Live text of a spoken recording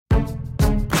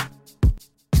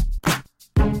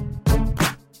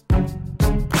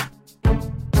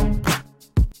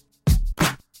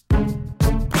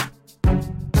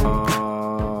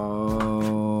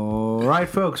right,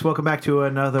 folks, welcome back to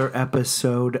another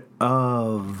episode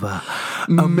of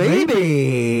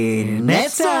Maybe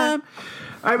Next Time.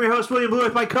 I'm your host, William Blue,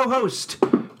 with my co-host,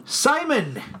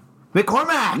 Simon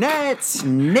McCormack. Nets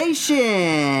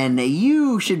Nation,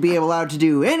 you should be allowed to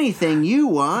do anything you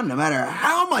want, no matter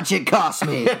how much it costs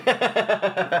me.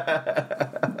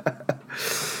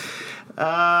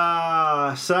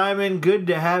 Simon, good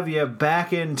to have you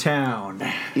back in town.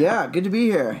 Yeah, good to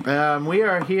be here. We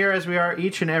are here as we are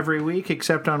each and every week,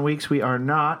 except on weeks we are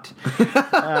not,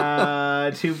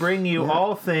 to bring you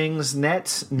all things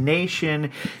Nets Nation.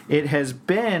 It has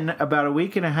been about a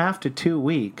week and a half to 2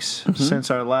 weeks since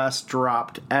our last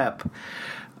dropped ep.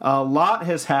 A lot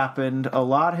has happened. A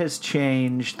lot has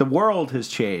changed. The world has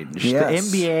changed.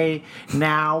 Yes. The NBA,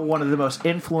 now one of the most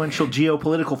influential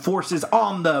geopolitical forces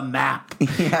on the map.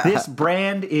 Yeah. This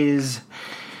brand is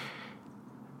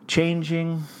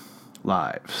changing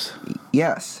lives.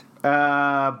 Yes.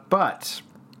 But,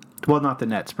 well, not the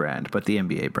Nets brand, but the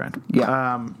NBA brand.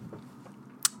 Yeah.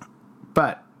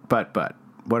 But,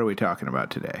 what are we talking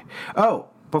about today? Oh,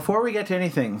 before we get to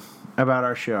anything about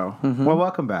our show, well,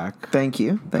 welcome back. Thank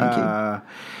you. Thank you.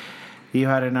 You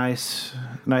had a nice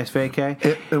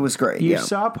vacay. It was great. You yeah.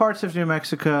 saw parts of New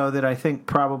Mexico that I think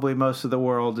probably most of the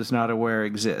world is not aware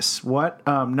exists. What?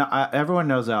 Everyone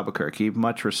knows Albuquerque.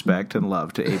 Much respect and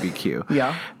love to ABQ.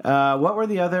 Yeah. What were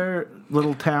the other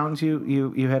little towns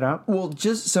you hit up? Well,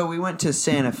 so we went to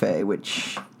Santa Fe,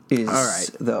 which is All right.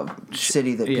 the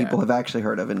city that people have actually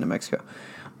heard of in New Mexico.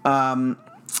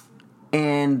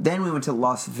 And then we went to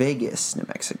Las Vegas, New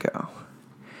Mexico,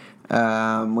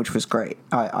 which was great.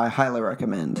 I highly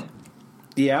recommend.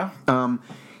 Yeah.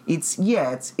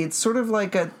 It's sort of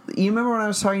like you remember when I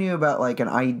was talking to you about like an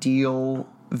ideal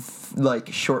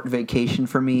like short vacation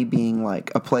for me being like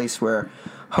a place where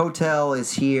hotel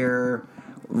is here,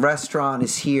 restaurant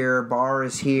is here, bar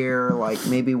is here, like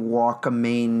maybe walk a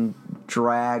main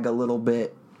drag a little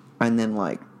bit and then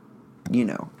like,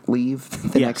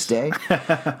 leave the next day.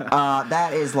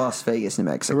 That is Las Vegas, New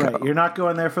Mexico. Right. You're not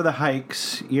going there for the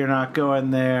hikes. You're not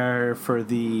going there for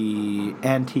the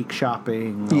antique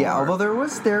shopping. Yeah, although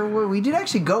we did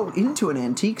actually go into an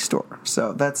antique store.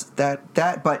 So that's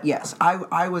that. But yes,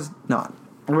 I was not.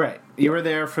 Right. You were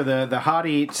there for the hot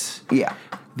eats. Yeah.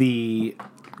 The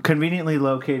conveniently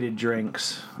located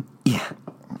drinks. Yeah.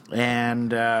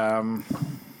 And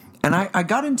I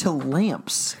got into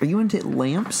lamps. Are you into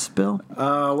lamps, Bill?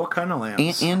 what kind of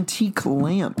lamps? Antique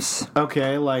lamps.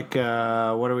 Okay, like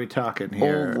what are we talking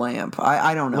here? Old lamp.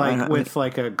 I don't know. Like with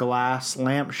like a glass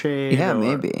lampshade? Yeah,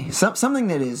 maybe. Something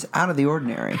that is out of the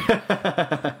ordinary.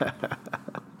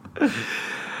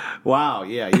 Wow,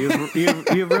 yeah,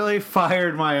 you've really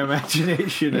fired my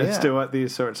imagination as to what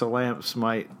these sorts of lamps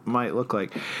might look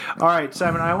like. All right,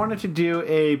 Simon, I wanted to do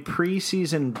a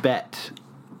preseason bet.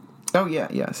 Oh,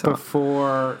 yeah. So.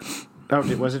 Before... Oh,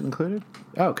 was it included?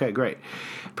 Oh, okay, great.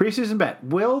 Preseason bet.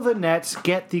 Will the Nets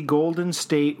get the Golden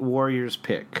State Warriors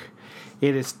pick?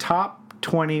 It is top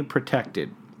 20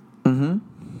 protected. Mm-hmm.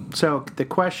 So the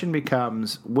question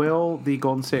becomes, will the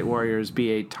Golden State Warriors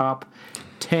be a top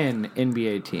 10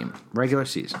 NBA team, regular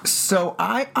season? So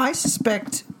I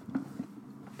suspect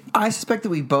that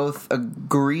we both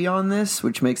agree on this,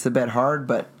 which makes the bet hard.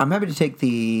 But I'm happy to take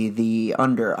the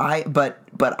under.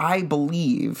 But I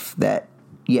believe that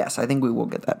yes, I think we will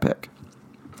get that pick.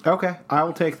 Okay, I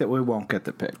will take that we won't get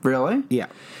the pick. Really? Yeah.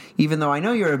 Even though I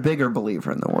know you're a bigger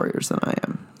believer in the Warriors than I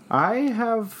am. I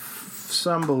have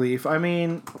some belief. I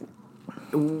mean,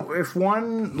 if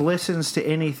one listens to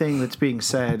anything that's being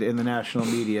said in the national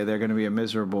media, they're going to be a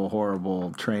miserable,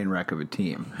 horrible train wreck of a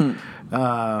team.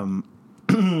 That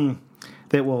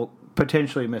will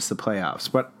potentially miss the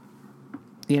playoffs. But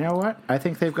you know what? I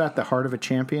think they've got the heart of a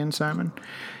champion, Simon.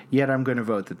 Yet I'm going to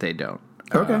vote that they don't.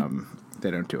 Okay. They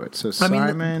don't do it. So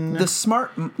Simon... the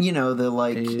smart, your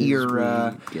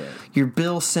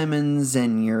Bill Simmons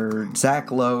and your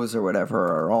Zach Lowe's or whatever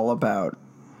are all about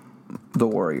the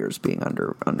Warriors being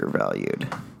undervalued.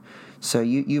 So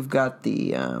you've got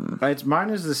the... mine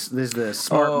is the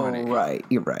smart money. Oh, right.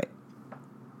 You're right.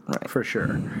 Right. For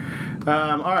sure.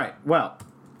 All right. Well,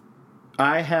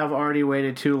 I have already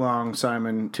waited too long,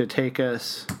 Simon, to take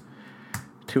us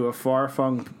to a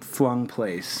far-flung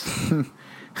place.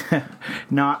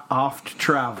 Not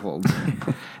oft-traveled.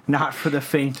 Not for the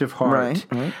faint of heart.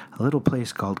 Right. A little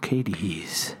place called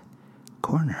Katie's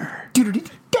Corner.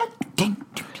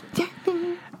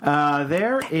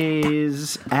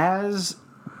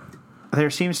 There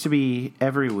seems to be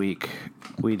every week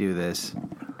we do this.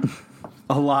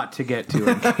 A lot to get to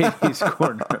in Katie's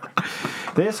Corner.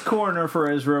 This corner, for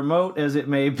as remote as it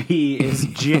may be, is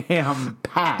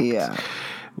jam-packed. Yeah.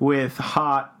 with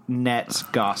hot Nets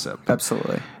gossip.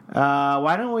 Absolutely.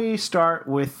 Why don't we start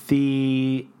with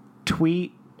the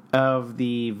tweet of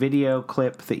the video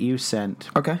clip that you sent?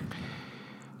 Okay.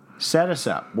 Set us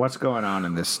up. What's going on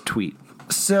in this tweet?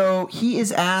 So he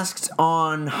is asked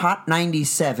on Hot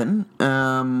 97,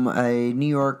 a New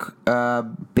York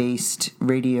based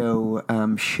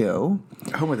radio show.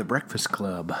 Home of the Breakfast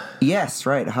Club. Yes,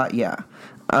 right.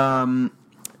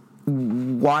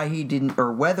 Why he didn't,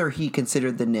 or whether he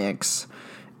considered the Knicks,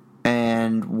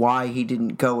 and why he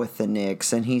didn't go with the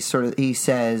Knicks. And he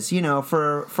says,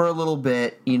 for a little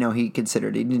bit, he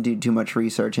considered, he didn't do too much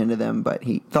research into them, but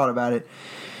he thought about it.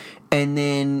 And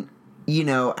then,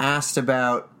 asked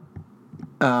about,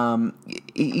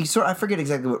 I forget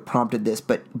exactly what prompted this,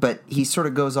 but he sort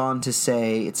of goes on to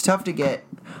say it's tough to get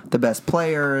the best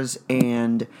players,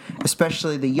 and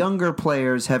especially the younger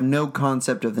players have no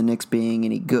concept of the Knicks being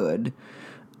any good,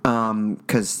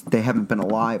 because they haven't been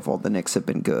alive while the Knicks have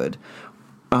been good.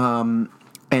 And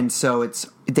so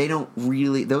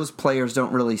those players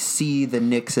don't really see the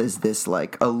Knicks as this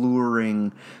like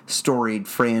alluring, storied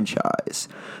franchise.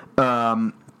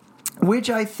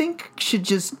 Which I think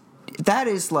that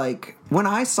is like, when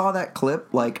I saw that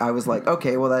clip, like I was like,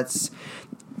 okay, well that's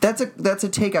a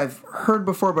take I've heard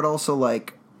before, but also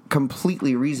like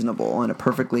completely reasonable and a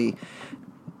perfectly,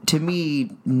 to me,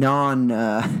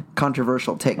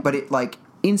 non-controversial take. But it like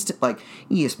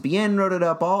ESPN wrote it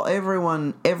up,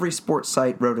 every sports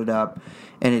site wrote it up,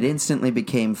 and it instantly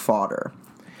became fodder.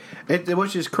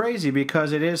 Which is crazy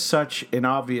because it is such an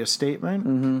obvious statement.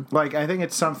 Mm-hmm. Like, I think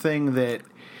it's something that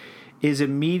is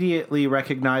immediately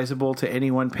recognizable to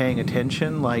anyone paying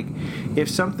attention. Like, if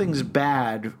something's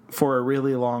bad for a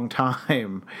really long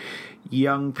time,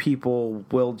 young people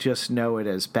will just know it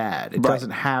as bad. It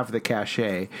doesn't have the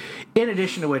cachet. In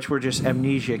addition to which, we're just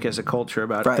amnesiac as a culture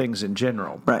about things in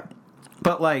general. Right.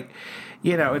 But, like,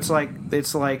 it's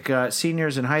like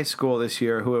seniors in high school this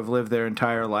year who have lived their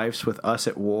entire lives with us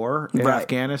at war in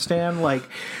Afghanistan. Like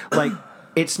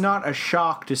it's not a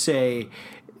shock to say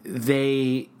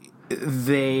they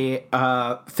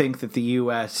think that the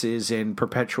U.S. is in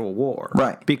perpetual war,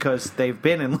 right? Because they've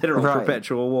been in literal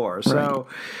perpetual war. So,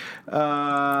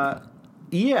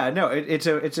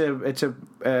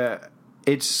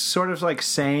 it's sort of like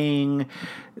saying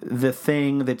the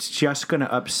thing that's just going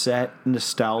to upset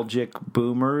nostalgic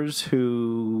boomers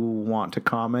who want to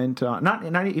comment on,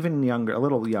 not even younger, a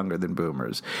little younger than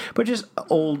boomers, but just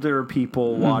older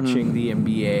people watching the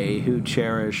NBA who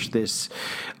cherish this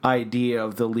idea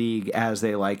of the league as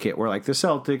they like it, where like the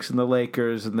Celtics and the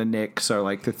Lakers and the Knicks are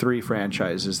like the three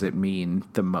franchises that mean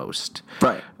the most.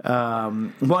 Right.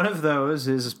 One of those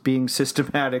is being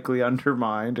systematically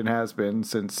undermined and has been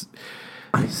since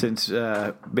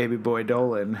Baby Boy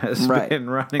Dolan has been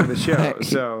running the show.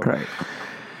 So,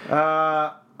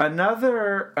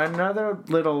 another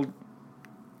little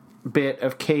bit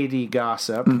of KD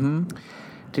gossip. Mm-hmm.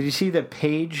 Did you see the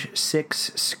Page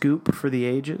 6 scoop for the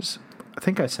ages? I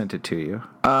think I sent it to you.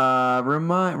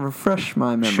 Refresh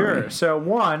my memory. Sure. So,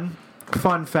 one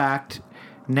fun fact: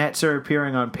 Nets are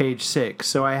appearing on Page 6.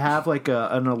 So I have like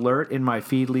an alert in my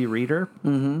Feedly reader.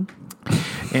 Mm-hmm.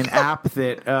 An app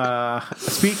that,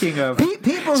 speaking of...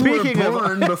 People who were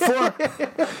born before...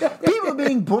 People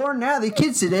being born now, the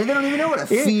kids today, they don't even know what a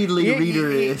Feedly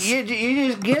reader is. You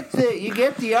just get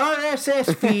the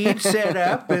RSS feed set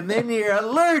up, and then you're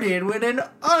alerted when an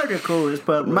article is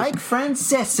published. Mike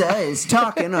Francesa is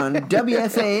talking on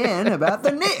WFAN about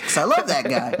the Knicks. I love that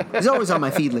guy. He's always on my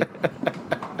Feedly.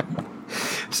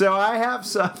 So I have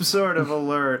some sort of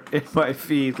alert in my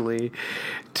Feedly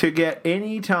to get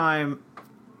any time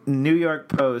New York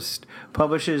Post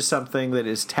publishes something that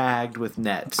is tagged with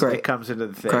Nets. Great. It comes into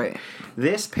the thing. Great.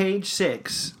 This Page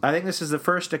 6, I think this is the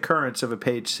first occurrence of a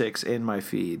Page 6 in my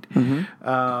feed.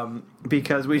 Mm-hmm.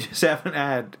 Because we just haven't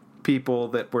had people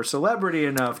that were celebrity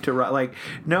enough to write. Like,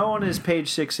 no one is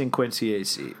Page 6 in Quincy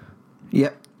AC.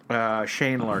 Yep.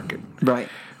 Shane Larkin. Right.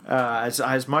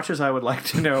 As much as I would like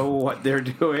to know what they're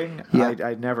doing,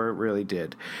 I never really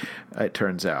did, it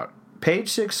turns out. Page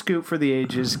 6 scoop for the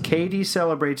ages. KD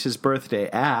celebrates his birthday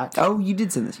at... Oh, you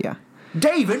did send this, yeah.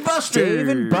 Dave & Buster's!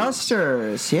 Dave &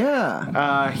 Buster's,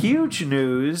 yeah. Huge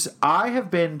news. I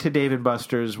have been to Dave &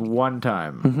 Buster's one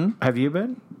time. Mm-hmm. Have you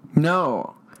been?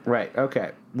 No. Right,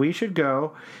 okay. We should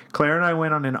go. Claire and I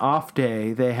went on an off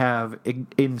day. They have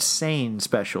insane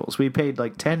specials. We paid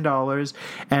like $10,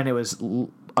 and it was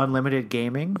unlimited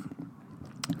gaming.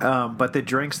 But the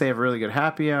drinks, they have really good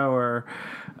happy hour.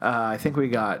 I think we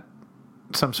got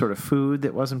some sort of food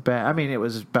that wasn't bad. I mean, it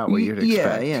was about what you'd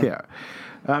expect. Yeah.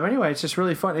 Anyway, it's just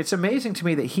really fun. It's amazing to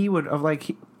me that he would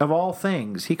of all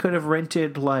things, he could have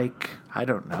rented I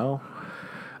don't know,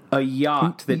 a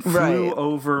yacht that flew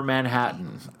over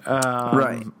Manhattan.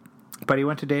 Right. But he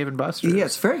went to Dave and Buster's. Yeah,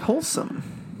 it's very wholesome.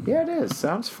 Yeah, it is.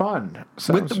 Sounds fun.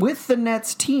 With the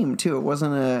Nets team too. It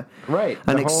wasn't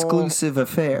an exclusive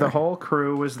affair. The whole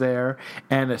crew was there,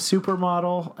 and a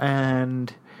supermodel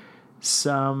and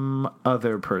some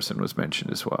other person was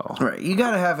mentioned as well. Right, you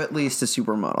got to have at least a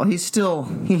supermodel. He's still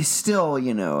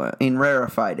in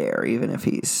rarefied air, even if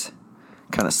he's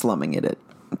kind of slumming it at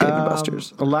Dave and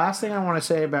Buster's. The last thing I want to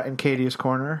say about In Katie's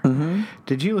Corner,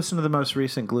 did you listen to the most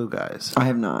recent Glue Guys? I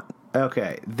have not.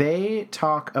 Okay, they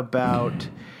talk about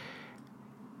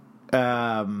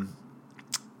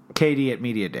Katie at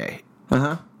Media Day.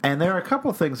 Uh-huh. And there are a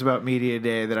couple things about Media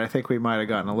Day that I think we might have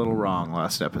gotten a little wrong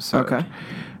last episode. Okay.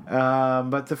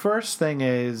 But the first thing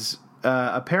is,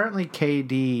 apparently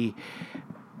KD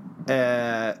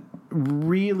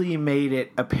really made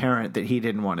it apparent that he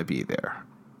didn't want to be there.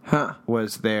 Huh.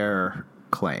 Was their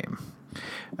claim.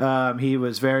 He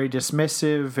was very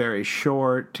dismissive, very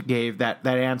short, gave that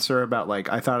answer about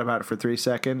I thought about it for 3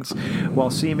 seconds, while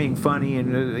seeming funny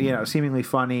and seemingly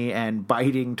funny and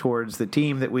biting towards the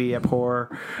team that we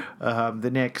abhor, the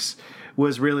Knicks,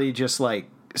 was really just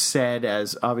said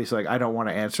as obviously I don't want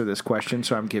to answer this question,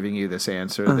 so I'm giving you this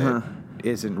answer that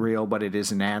isn't real, but it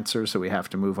is an answer, so we have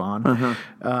to move on.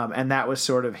 And that was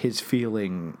sort of his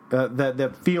feeling,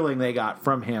 the feeling they got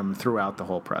from him throughout the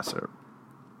whole presser.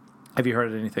 Have you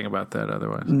heard anything about that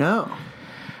otherwise? No.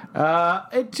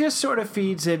 It just sort of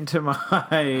feeds into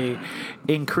my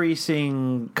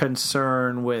increasing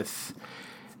concern with,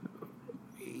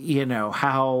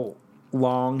 how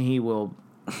long he will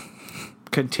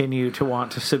continue to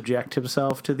want to subject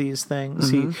himself to these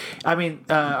things.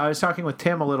 I was talking with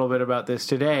Tim a little bit about this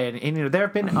today, and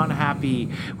they've been unhappy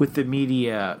with the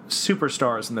media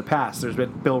superstars in the past. There's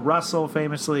been Bill Russell,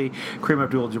 famously, Kareem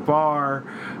Abdul-Jabbar,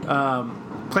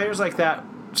 players like that.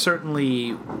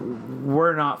 Certainly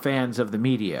were not fans of the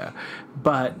media,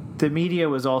 but the media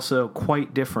was also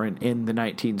quite different in the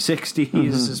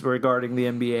 1960s regarding the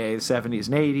NBA, 70s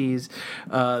and 80s.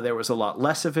 There was a lot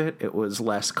less of it. It was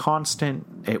less constant.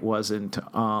 It wasn't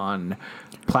on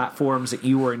platforms that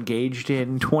you were engaged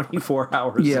in 24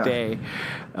 hours a day.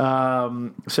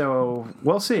 So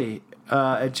we'll see.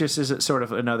 It just is sort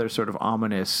of another sort of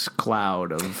ominous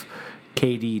cloud of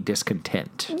KD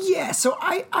discontent. Yeah, so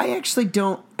I actually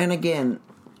don't, and again,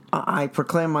 I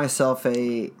proclaim myself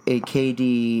a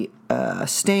KD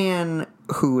stan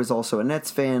who is also a Nets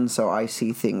fan, so I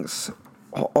see things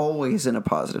always in a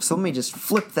positive. So let me just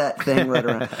flip that thing right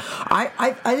around.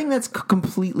 I think that's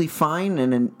completely fine,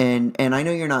 and I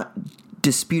know you're not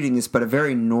disputing this, but a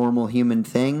very normal human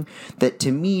thing that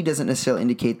to me doesn't necessarily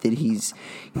indicate that he's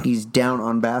down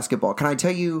on basketball. Can I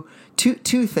tell you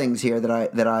two things here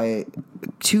that I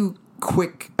two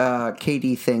quick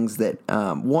KD things that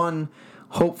one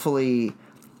hopefully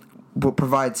will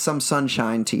provide some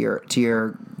sunshine to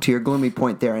your gloomy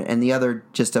point there, and the other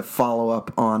just a follow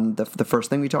up on the first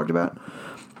thing we talked about.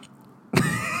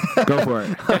 Go for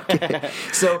it. Okay.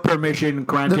 So permission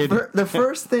granted. The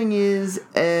first thing is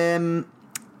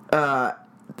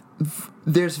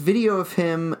there's video of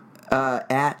him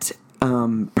at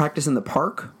practice in the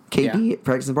park. KD at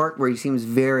practice in the park, where he seems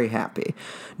very happy.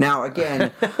 Now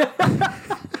again,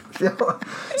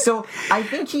 so I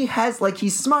think he has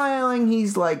he's smiling.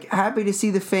 He's happy to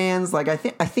see the fans. I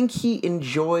think he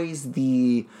enjoys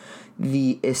the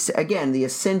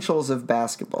essentials of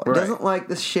basketball. He doesn't like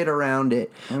the shit around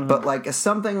it, but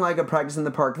something like a practice in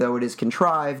the park, though it is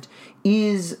contrived,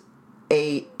 is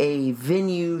a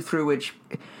venue through which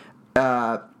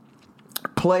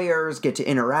players get to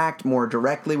interact more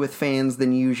directly with fans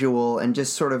than usual, and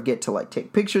just sort of get to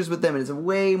take pictures with them. And it's a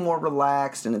way more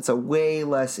relaxed, and it's a way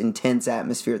less intense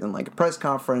atmosphere than a press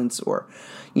conference or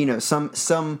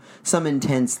some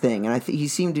intense thing. And he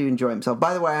seemed to enjoy himself.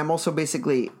 By the way, I'm also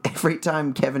basically every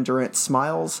time Kevin Durant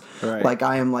smiles,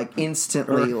 I am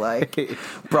instantly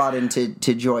brought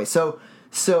into joy. So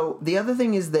the other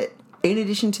thing is that, in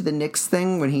addition to the Knicks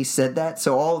thing, when he said that,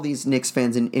 so all of these Knicks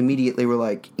fans immediately were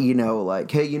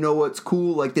hey, what's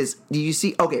cool? This. Do you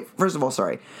see? Okay, first of all,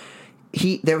 sorry.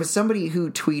 There was somebody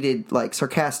who tweeted,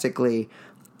 sarcastically,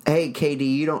 hey,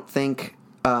 KD, you don't think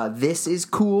this is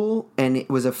cool? And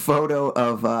it was a photo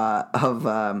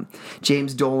of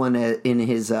James Dolan in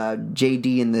his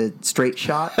JD in the straight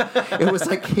shot. It was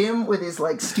him with his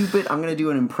stupid. I'm gonna do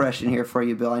an impression here for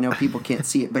you, Bill. I know people can't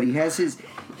see it, but he has his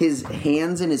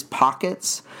hands in his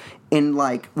pockets and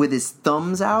with his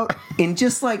thumbs out in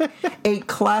just a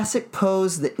classic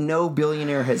pose that no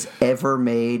billionaire has ever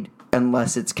made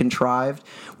unless it's contrived.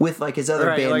 With like his other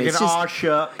bandmates, like an aw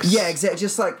shucks. Yeah, exactly.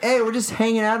 Just like, hey, we're just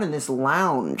hanging out in this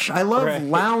lounge. I love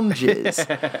lounges.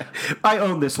 I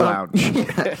own this lounge.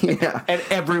 Yeah. And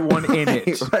everyone in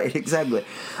it. Right, exactly.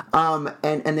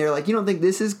 And they're like, you don't think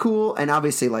this is cool? And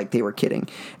obviously, like, they were kidding.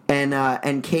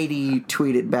 And Katie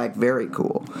tweeted back, very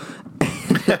cool.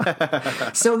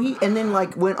 So he, and then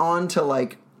like went on to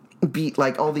like beat,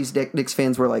 like, all these Knicks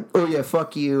fans were like, oh yeah,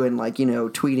 fuck you, and like, you know,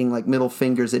 tweeting like middle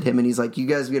fingers at him, and he's like, you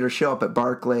guys better show up at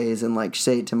Barclays and like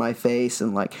say it to my face,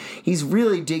 and like he's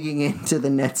really digging into the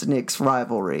Nets-Knicks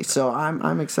rivalry. So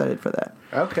I'm excited for that.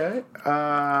 Okay.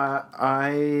 I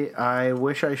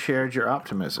wish I shared your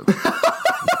optimism.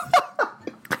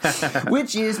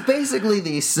 Which is basically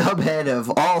the subhead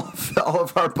of all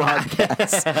of our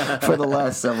podcasts for the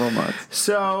last several months.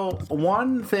 So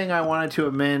one thing I wanted to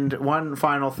amend, one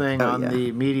final thing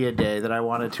the media day that I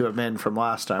wanted to amend from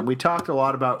last time. We talked a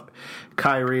lot about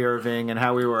Kyrie Irving and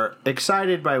how we were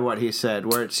excited by what he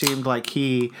said, where it seemed like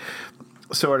he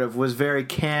sort of was very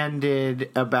candid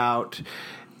about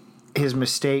his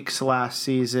mistakes last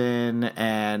season,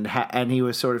 and he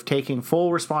was sort of taking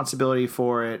full responsibility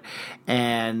for it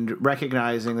and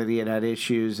recognizing that he had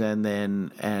issues, and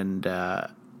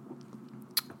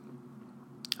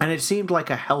it seemed like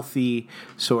a healthy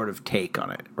sort of take on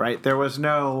it, right? There was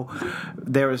no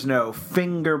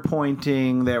finger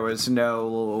pointing, there were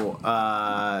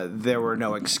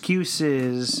no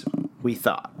excuses, we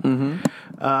thought. Mm-hmm.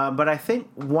 But I think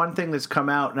one thing that's come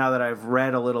out now that I've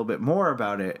read a little bit more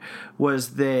about it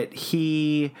was that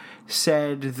he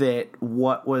said that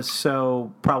what was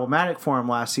so problematic for him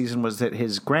last season was that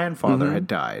his grandfather had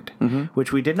died,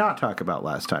 which we did not talk about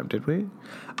last time, did we?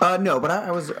 No, but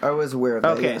I was aware of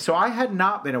that. Okay, yeah. So I had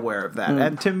not been aware of that.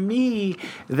 And to me,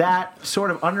 that sort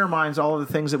of undermines all of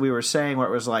the things that we were saying, where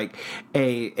it was like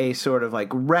a sort of like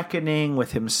reckoning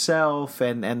with himself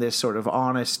and this sort of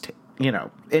honest, you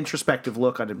know, introspective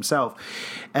look at himself.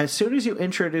 As soon as you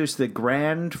introduce the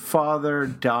grandfather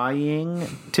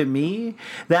dying, to me,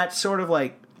 that's sort of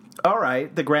like, all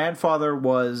right, the grandfather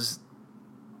was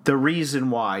the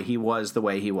reason why he was the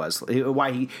way he was,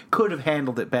 why he could have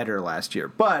handled it better last year.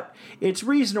 But it's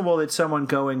reasonable that someone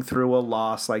going through a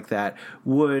loss like that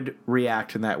would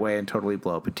react in that way and totally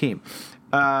blow up a team.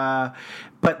 But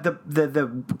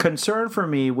the concern for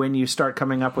me when you start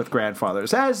coming up with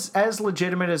grandfathers, as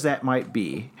legitimate as that might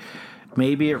be,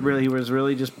 maybe he was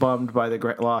really just bummed by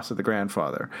the loss of the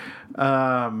grandfather.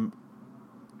 As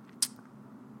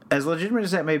legitimate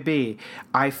as that may be,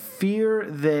 I fear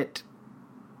that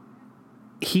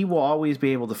he will always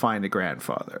be able to find a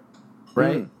grandfather,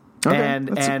 right? Okay. And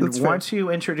that's once fair. you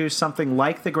introduce something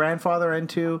like the grandfather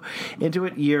into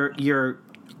it, you're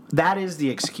that is the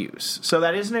excuse. So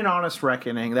that isn't an honest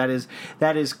reckoning. That is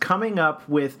coming up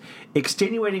with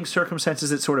extenuating circumstances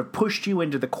that sort of pushed you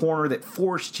into the corner, that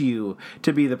forced you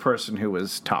to be the person who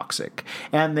was toxic.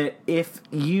 And that if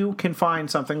you can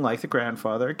find something like the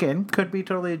grandfather, again, could be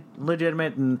totally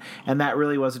legitimate, and that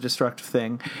really was a destructive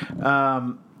thing.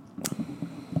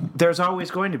 There's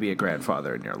always going to be a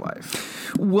grandfather in your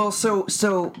life. Well,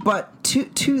 but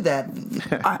to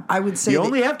that, I would say you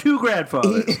only have two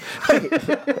grandfathers.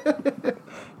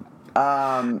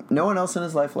 No one else in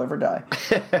his life will ever die.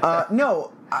 But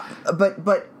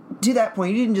to that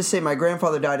point, he didn't just say my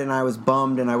grandfather died and I was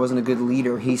bummed and I wasn't a good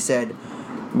leader. He said,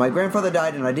 my grandfather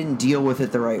died and I didn't deal with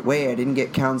it the right way. I didn't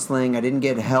get counseling. I didn't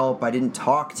get help. I didn't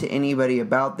talk to anybody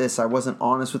about this. I wasn't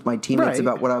honest with my teammates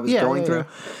about what I was going through.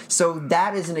 So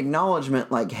that is an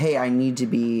acknowledgement like, hey, I need to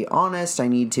be honest. I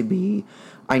need to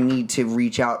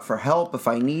reach out for help if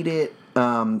I need it.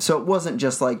 So it wasn't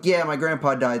just like, yeah, my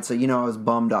grandpa died, so, I was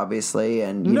bummed, obviously,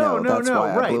 and, that's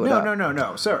why I blew it up.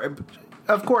 No. Sorry.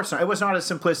 Of course not. It was not as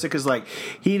simplistic as like,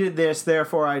 he did this,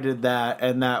 therefore I did that,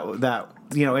 and that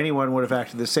anyone would have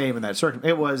acted the same in that circumstance.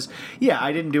 It was,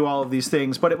 I didn't do all of these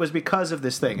things, but it was because of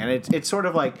this thing. And it's sort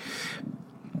of like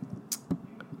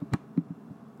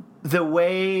the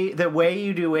way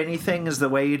you do anything is the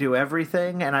way you do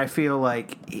everything. And I feel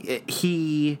like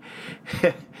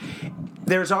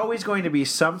there's always going to be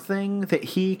something that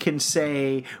he can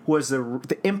say was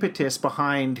the impetus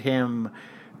behind him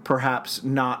perhaps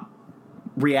not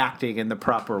reacting in the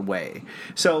proper way.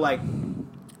 So like,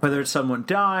 whether it's someone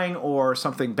dying or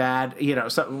something bad,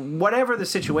 whatever the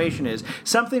situation is,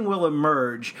 something will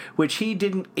emerge which he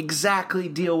didn't exactly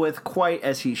deal with quite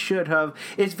as he should have.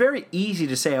 It's very easy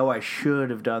to say, I should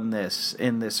have done this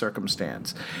in this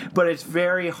circumstance. But it's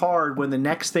very hard when the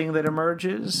next thing that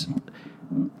emerges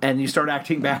and you start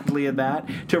acting badly in that,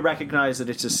 to recognize that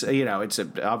it's just, it's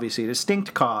obviously a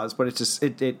distinct cause, but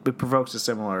it provokes a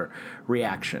similar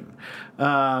reaction.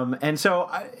 And so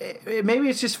maybe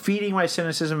it's just feeding my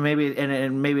cynicism, maybe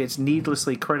and maybe it's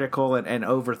needlessly critical and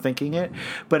overthinking it,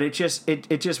 but it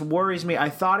just worries me. I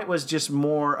thought it was just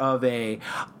more of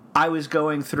I was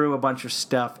going through a bunch of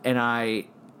stuff and I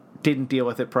didn't deal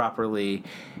with it properly,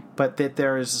 but that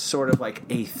there is sort of like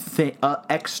a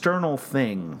external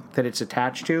thing that it's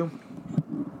attached to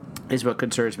is what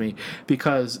concerns me,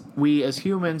 because we as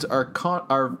humans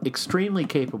are extremely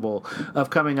capable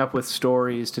of coming up with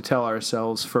stories to tell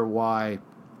ourselves for why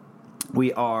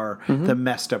we are the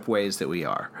messed up ways that we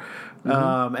are.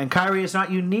 And Kyrie is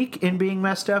not unique in being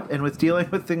messed up, and with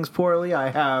dealing with things poorly, I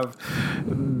have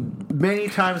many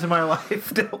times in my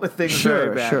life dealt with things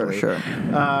very badly. Sure.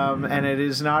 And it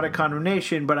is not a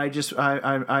condemnation, but I just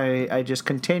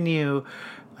continue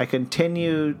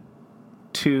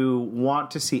to want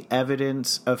to see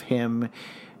evidence of him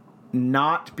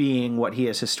not being what he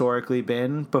has historically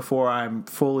been before I'm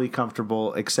fully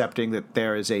comfortable accepting that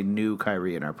there is a new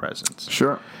Kyrie in our presence.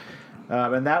 Sure.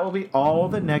 And that will be all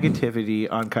the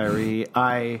negativity on Kyrie.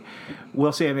 I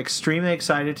will say I'm extremely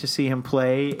excited to see him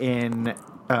play in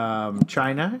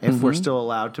China, if we're still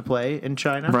allowed to play in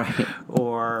China. Right.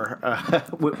 Or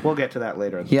we'll get to that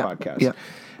later in the podcast.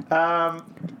 Yeah.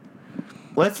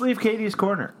 Let's leave Katie's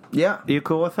corner. Yeah. You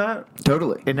cool with that?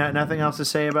 Totally. And nothing else to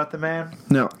say about the man?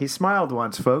 No. He smiled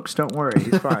once, folks. Don't worry.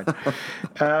 He's fine.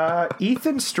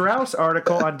 Ethan Strauss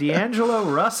article on D'Angelo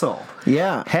Russell.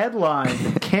 Yeah.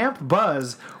 Headline, Camp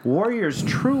Buzz, Warriors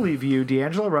truly view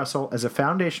D'Angelo Russell as a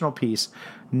foundational piece,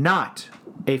 not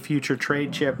a future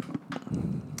trade chip.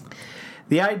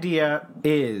 The idea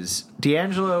is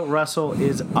D'Angelo Russell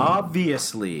is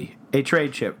obviously a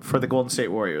trade chip for the Golden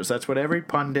State Warriors. That's what every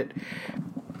pundit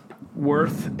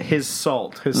worth his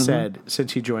salt has said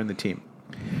since he joined the team.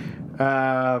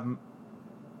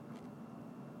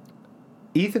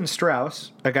 Ethan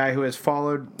Strauss, a guy who has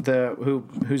followed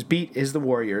whose beat is the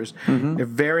Warriors, a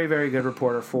very, very good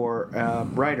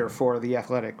writer for The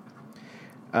Athletic,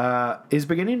 is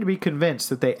beginning to be convinced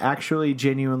that they actually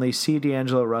genuinely see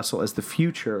D'Angelo Russell as the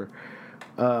future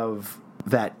of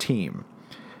that team.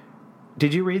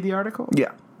 Did you read the article?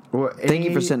 Yeah. Thank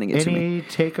you for sending it to me. Any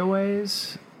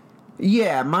takeaways?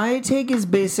 Yeah, my take is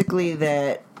basically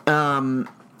that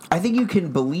I think you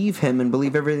can believe him and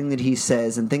believe everything that he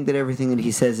says and think that everything that he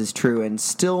says is true and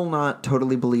still not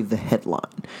totally believe the headline.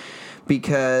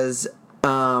 Because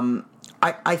I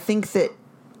think that,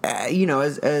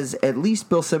 as at least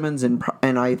Bill Simmons and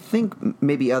I think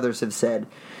maybe others have said,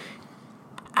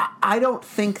 I don't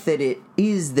think that it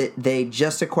is that they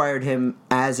just acquired him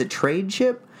as a trade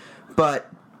chip, but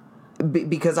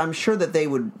because I'm sure that they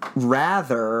would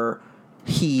rather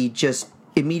he just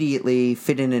immediately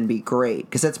fit in and be great,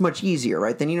 because that's much easier,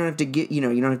 right? Then you don't have to you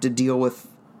don't have to deal with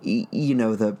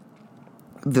the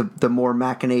more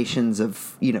machinations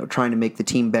of trying to make the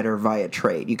team better via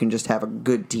trade. You can just have a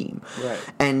good team, right?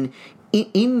 And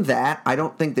in that, I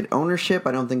don't think that ownership,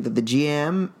 I don't think that the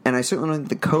GM, and I certainly don't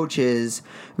think the coaches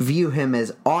view him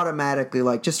as automatically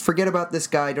like, just forget about this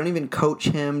guy, don't even coach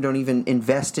him, don't even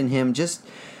invest in him, just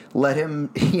let him,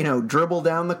 dribble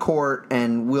down the court,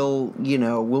 and we'll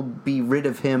be rid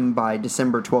of him by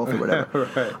December 12th or whatever.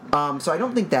 Right. So I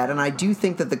don't think that, and I do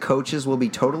think that the coaches will be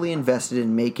totally invested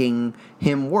in making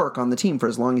him work on the team for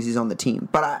as long as he's on the team.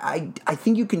 But I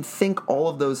think you can think all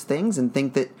of those things and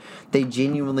think that they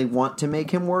genuinely want to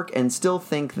make him work, and still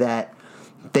think that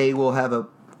they will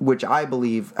which I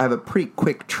believe have a pretty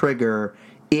quick trigger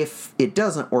if it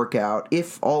doesn't work out,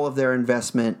 if all of their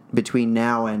investment between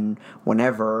now and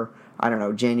whenever, I don't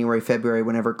know, January, February,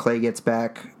 whenever Clay gets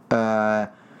back,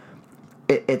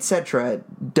 etc.,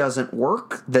 doesn't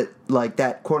work,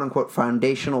 that quote-unquote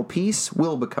foundational piece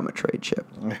will become a trade chip.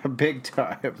 Big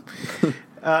time.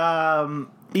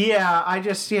 Yeah, I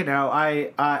just,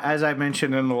 I as I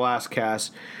mentioned in the last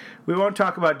cast, we won't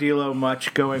talk about D'Lo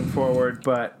much going forward,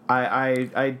 but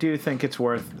I do think it's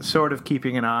worth sort of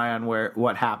keeping an eye on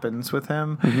what happens with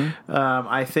him.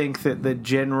 I think that the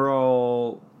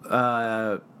general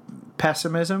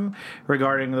pessimism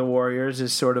regarding the Warriors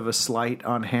is sort of a slight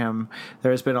on him.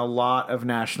 There's been a lot of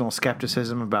national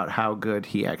skepticism about how good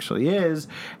he actually is,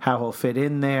 how he'll fit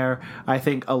in there. I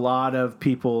think a lot of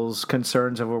people's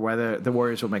concerns over whether the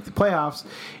Warriors will make the playoffs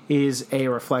is a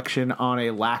reflection on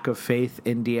a lack of faith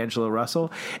in D'Angelo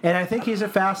Russell. And I think he's a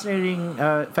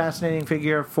fascinating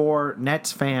figure for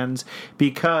Nets fans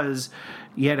because,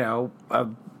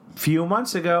 few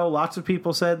months ago, lots of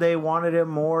people said they wanted him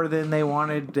more than they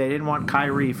didn't want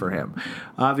Kyrie for him.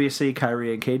 Obviously,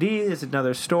 Kyrie and KD is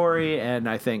another story, and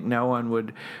I think no one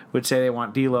would say they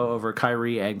want D'Lo over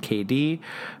Kyrie and KD,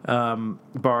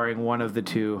 barring one of the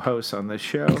two hosts on this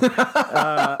show.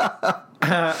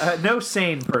 No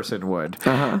sane person would.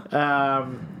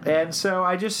 And so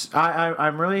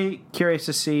I'm really curious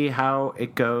to see how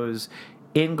it goes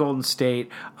in Golden State.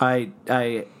 I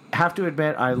have to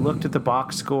admit, I looked at the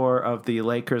box score of the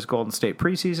Lakers Golden State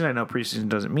preseason. I know preseason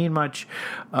doesn't mean much.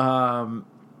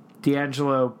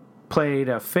 D'Angelo played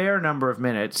a fair number of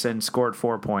minutes and scored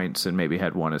 4 points and maybe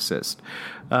had 1 assist.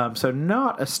 So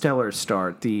not a stellar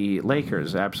start. The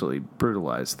Lakers absolutely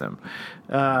brutalized them.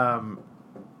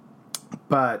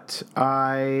 But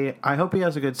I hope he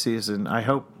has a good season. I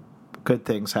hope good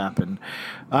things happen.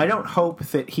 I don't hope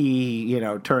that he,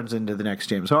 turns into the next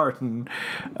James Harden.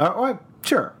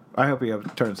 Sure, I hope he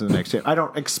turns into the next James. I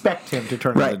don't expect him to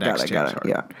turn into the next James Harden.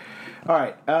 Yeah. All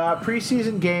right,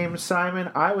 preseason games, Simon.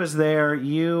 I was there.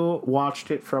 You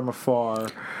watched it from afar,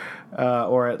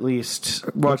 or at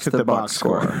least looked at the box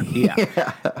score. Yeah.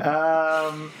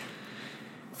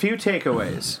 Few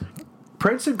takeaways.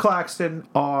 Prince and Claxton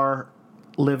are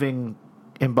living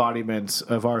embodiments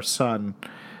of our son.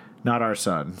 Not our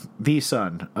son, the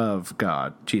Son of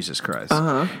God, Jesus Christ.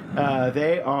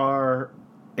 They are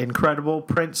incredible.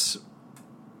 Prince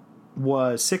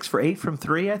was 6 for 8 from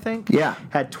 3, I think. Yeah.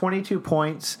 Had 22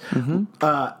 points.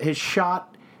 His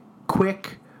shot,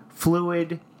 quick,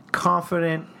 fluid,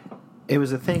 confident. It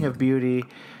was a thing of beauty.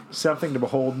 Something to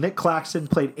behold. Nick Claxton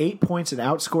played 8 points and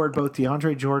outscored both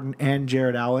DeAndre Jordan and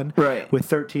Jared Allen with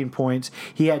 13 points.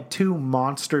 He had 2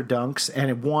 monster dunks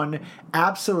and 1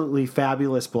 absolutely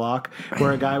fabulous block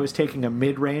where a guy was taking a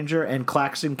mid-ranger and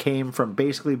Claxton came from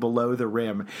basically below the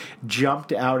rim,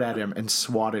 jumped out at him, and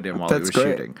swatted him while he was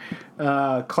shooting.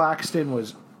 Claxton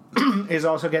is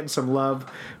also getting some love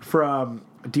from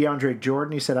DeAndre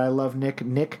Jordan. He said, "I love Nick.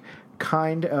 Nick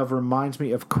kind of reminds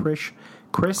me of Chris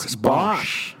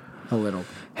Bosh. A little.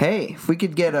 Hey, if we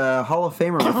could get a Hall of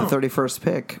Famer with the 31st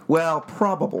pick. Well,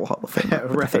 probable Hall of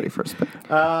Famer with the 31st pick.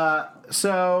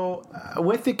 So,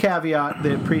 with the caveat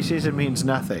that preseason means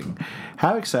nothing,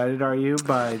 how excited are you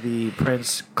by the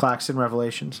Prince Claxton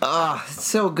revelations?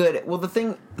 So good. Well, the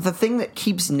thing that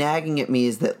keeps nagging at me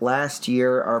is that last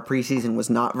year our preseason was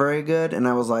not very good, and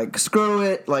I was like, screw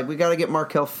it. Like, we got to get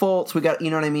Markelle Fultz. We got, you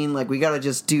know what I mean? Like, we got to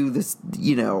just do this,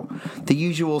 the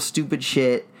usual stupid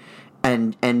shit.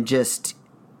 And just,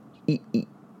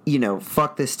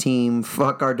 fuck this team,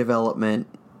 fuck our development,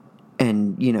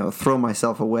 and, throw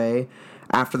myself away.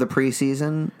 After the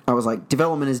preseason, I was like,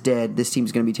 development is dead, this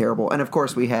team's going to be terrible. And, of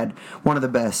course, we had one of the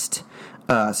best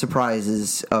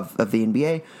surprises of the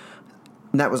NBA.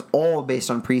 And that was all based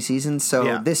on preseason.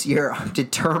 So this year, I'm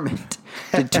determined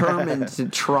to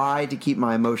try to keep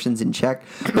my emotions in check.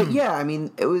 But yeah, I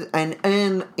mean, it was, and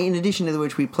in addition to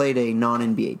which, we played a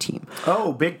non-NBA team.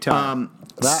 Oh, big time!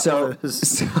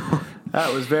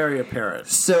 That was very apparent.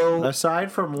 So aside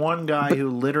from one guy who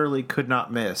literally could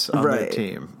not miss on their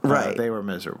team, they were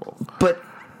miserable. But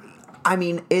I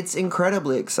mean, it's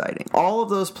incredibly exciting. All of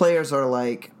those players are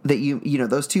like that.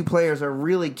 Those 2 players are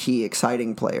really key,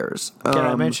 exciting players. Can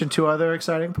I mention 2 other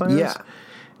exciting players? Yeah,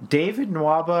 David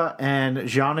Nwaba and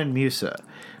Dzanan Musa.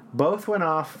 Both went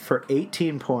off for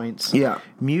 18 points. Yeah,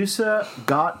 Musa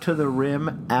got to the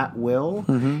rim at will.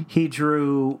 He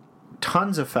drew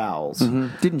tons of fouls.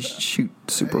 Didn't shoot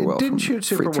super well.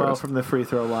 From the free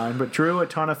throw line, but drew a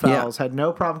ton of fouls. Had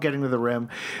no problem getting to the rim.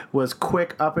 Was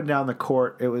quick up and down the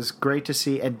court. It was great to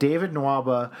see. And David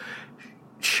Nwaba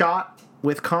shot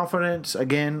with confidence.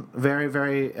 Again, very,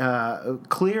 very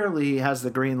clearly has the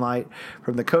green light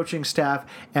from the coaching staff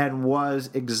and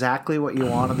was exactly what you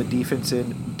want on the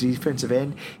defensive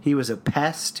end. He was a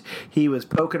pest. He was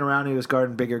poking around. He was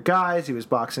guarding bigger guys. He was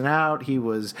boxing out. He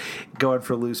was going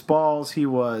for loose balls. He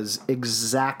was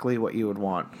exactly what you would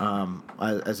want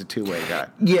as a two-way guy.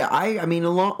 Yeah, I mean,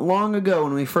 long ago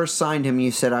when we first signed him, you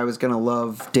said I was going to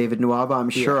love David Nwaba. I'm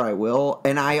sure I will.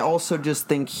 And I also just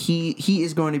think he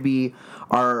is going to be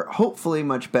are hopefully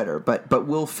much better, but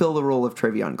will fill the role of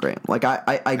Treveon Graham. Like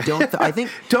I don't I think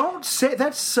don't say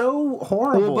that's so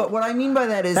horrible. Well, but what I mean by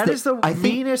that is that is the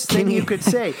meanest thing you could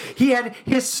say. He had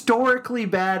historically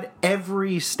bad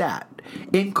every stat,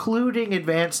 including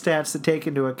advanced stats that take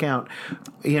into account,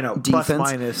 defense, plus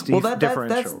minus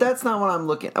differential. That's not what I'm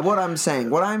looking. What I'm saying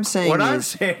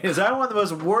is I want the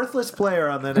most worthless player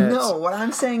on the Nets. No, what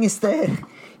I'm saying is that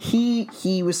he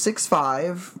was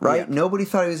 6'5", right? Yeah. Nobody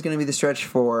thought he was going to be the stretch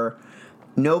 4.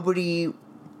 Nobody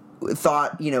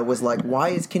thought, was like, why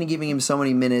is Kenny giving him so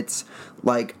many minutes?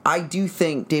 Like, I do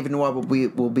think David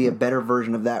Nwaba will be a better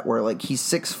version of that, where, like, he's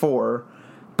 6'4",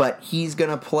 but he's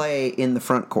going to play in the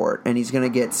front court, and he's going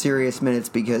to get serious minutes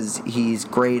because he's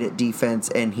great at defense,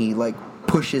 and he, like,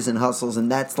 pushes and hustles,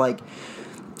 and that's, like,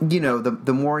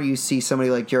 the more you see somebody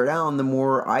like Jared Allen, the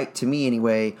more, to me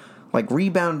anyway, like,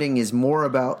 rebounding is more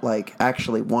about, like,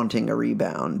 actually wanting a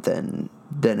rebound than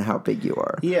how big you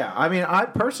are. Yeah, I mean, I'm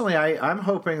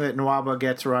hoping that Nwaba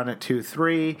gets run at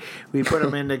 2-3. We put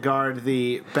him in to guard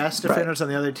the best defenders on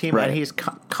the other team, and he's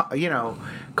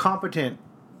competent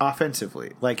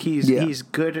offensively. Like he's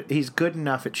good. He's good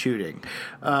enough at shooting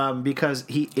because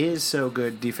he is so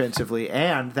good defensively,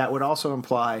 and that would also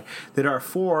imply that our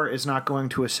 4 is not going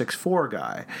to a 6'4"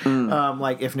 guy.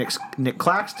 Like if Nick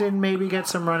Claxton maybe gets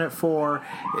some run at 4,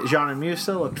 Jean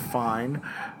Musa looked fine.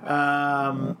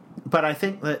 But I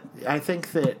think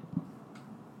that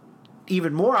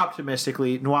even more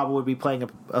optimistically, Nwaba would be playing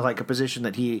a position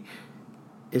that he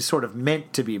is sort of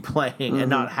meant to be playing and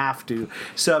not have to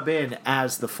sub in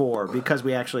as the 4 because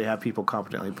we actually have people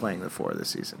competently playing the 4 this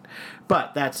season.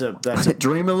 But that's a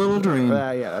dream a little dream.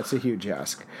 Yeah, that's a huge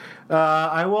ask.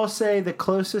 I will say the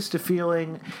closest to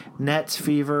feeling Nets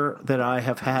fever that I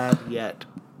have had yet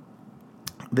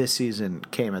this season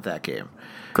came at that game.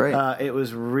 Great. It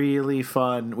was really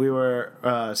fun. We were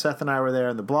Seth and I were there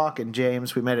in the block, and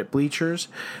James. We met at Bleachers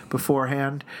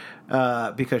beforehand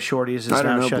because Shorty's is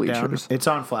now shut Bleachers. down. It's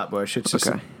on Flatbush. It's just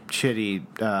a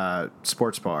shitty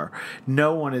sports bar.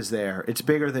 No one is there. It's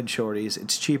bigger than Shorty's.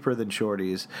 It's cheaper than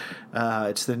Shorty's.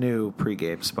 It's the new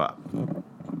pregame spot.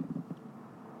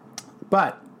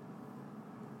 But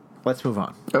let's move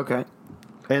on. Okay.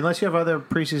 Unless you have other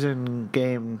preseason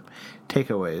game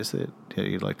takeaways that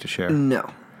you'd like to share. No.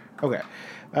 Okay.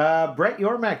 Brett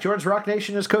Yormack joins Rock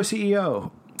Nation as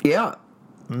co-CEO. Yeah.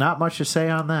 Not much to say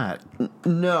on that.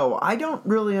 No, I don't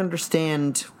really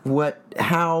understand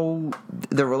how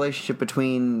the relationship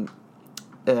between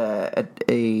a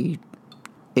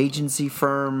agency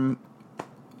firm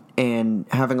and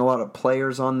having a lot of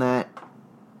players on that,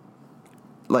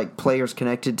 like players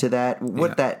connected to that,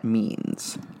 what that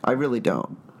means. I really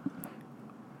don't.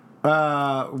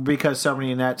 Because so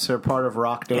many Nets are part of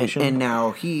Rock Nation. And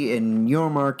now he and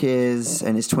Yormark is,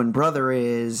 and his twin brother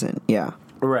is, and yeah.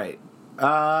 Right.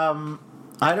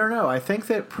 I don't know. I think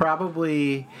that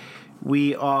probably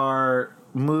we are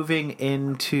moving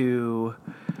into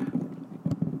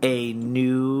a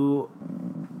new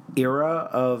era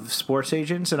of sports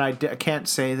agents, and I can't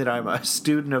say that I'm a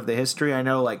student of the history. I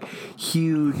know like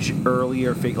huge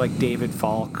earlier like David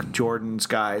Falk, Jordan's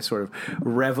guy, sort of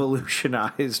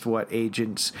revolutionized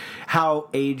how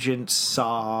agents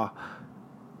saw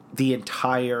the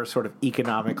entire sort of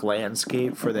economic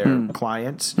landscape for their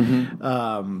clients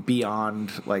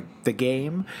beyond like the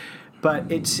game.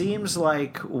 But it seems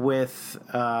like with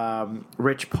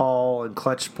Rich Paul and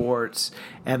Clutch Sports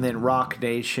and then Rock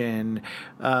Nation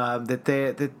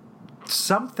that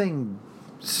something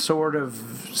sort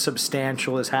of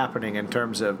substantial is happening in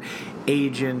terms of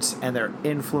agents and their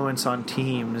influence on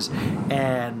teams,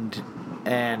 and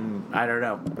I don't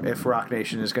know if Rock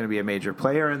Nation is going to be a major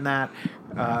player in that,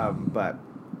 but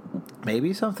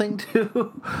maybe something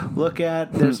to look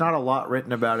at. There's not a lot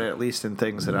written about it, at least in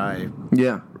things that I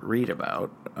read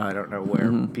about. I don't know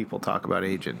where people talk about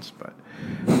agents, but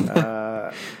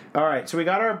all right. So we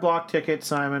got our block ticket,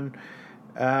 Simon.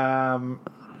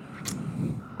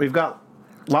 We've got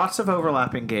lots of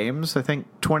overlapping games. I think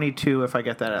 22 if I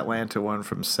get that Atlanta one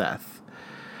from Seth.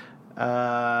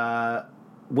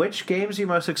 Which games are you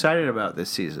most excited about this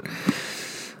season?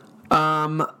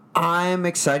 I'm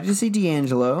excited to see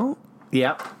D'Angelo.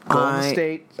 Yep. Golden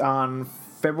State on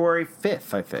February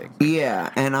 5th, I think. Yeah,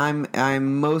 and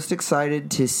I'm most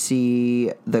excited to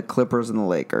see the Clippers and the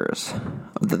Lakers.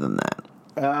 Other than that,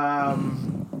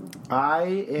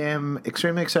 I am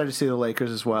extremely excited to see the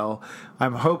Lakers as well.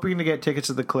 I'm hoping to get tickets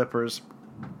to the Clippers.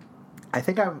 I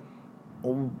think I'm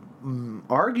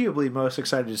arguably most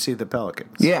excited to see the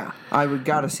Pelicans. Yeah, I would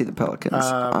got to see the Pelicans.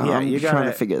 I'm trying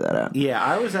to figure that out. Yeah,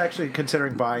 I was actually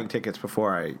considering buying tickets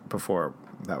before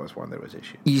that was one that was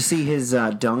issued. You see his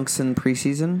dunks in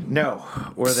preseason? No,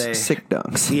 were they sick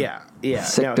dunks? Yeah.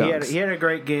 Sick dunks. He had a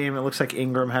great game. It looks like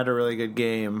Ingram had a really good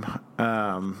game.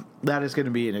 That is going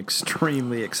to be an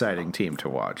extremely exciting team to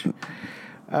watch.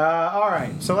 All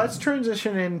right, so let's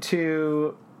transition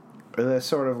into the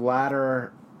sort of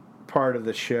latter part of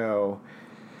the show.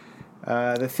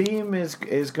 The theme is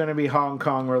going to be Hong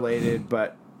Kong related,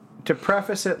 but to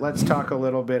preface it, let's talk a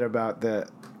little bit about the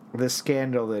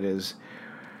scandal that is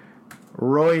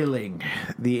roiling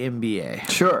the NBA.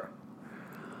 Sure.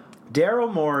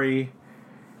 Daryl Morey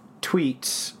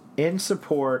tweets in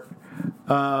support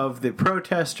of the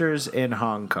protesters in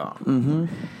Hong Kong. Mm-hmm.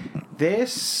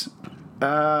 This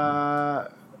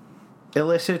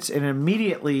elicits an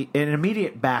immediate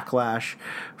backlash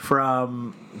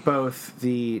from both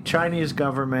the Chinese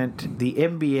government, the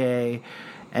NBA,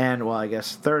 and, well, I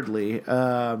guess thirdly,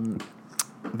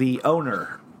 the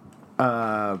owner,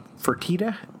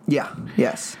 Fertitta? Yeah,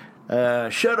 yes.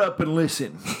 Shut up and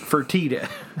listen, Fertitta.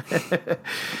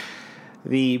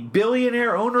 The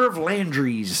billionaire owner of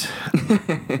Landry's.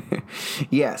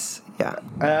 Yes, yeah.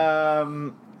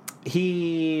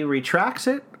 He retracts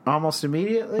it almost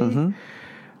immediately. Mm-hmm.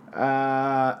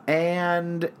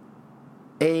 And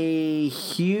a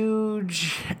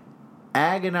huge,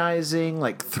 agonizing,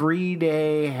 like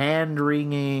 3-day,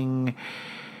 hand-wringing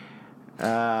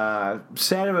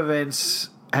set of events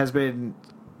has been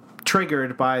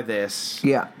triggered by this.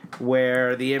 Yeah.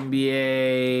 Where the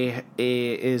NBA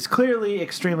is clearly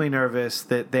extremely nervous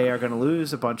that they are going to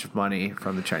lose a bunch of money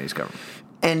from the Chinese government.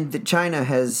 And China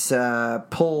has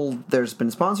pulled, there's been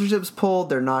sponsorships pulled.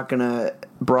 They're not going to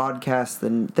broadcast the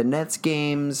Nets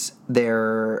games.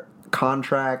 Their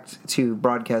contract to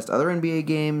broadcast other NBA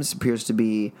games appears to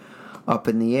be up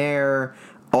in the air.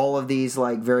 All of these,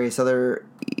 like, various other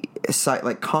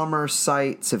commerce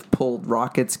sites have pulled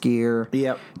Rockets gear.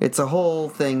 Yep. It's a whole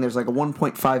thing. There's like a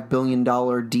 $1.5 billion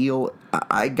deal.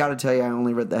 I got to tell you, I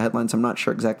only read the headlines. I'm not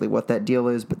sure exactly what that deal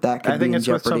is, but that could be in jeopardy. I think it's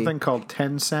with something called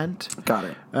Tencent. Got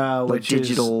it. Which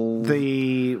digital... is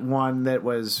the one that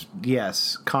was,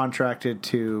 contracted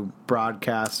to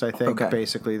broadcast, I think,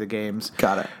 basically the games.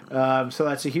 Got it. So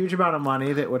that's a huge amount of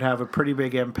money that would have a pretty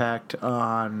big impact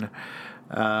on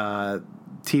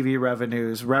TV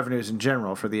revenues in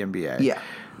general for the NBA. Yeah.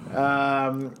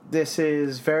 This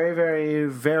is very, very,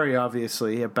 very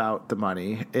obviously about the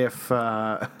money.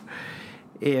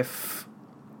 If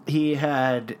he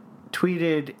had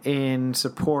tweeted in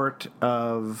support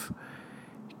of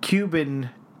Cuban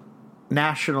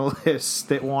nationalists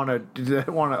that want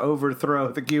to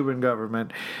overthrow the Cuban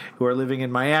government, who are living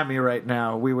in Miami right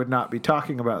now, we would not be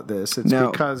talking about this. It's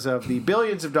because of the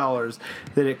billions of dollars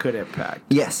that it could impact.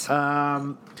 Yes.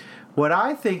 What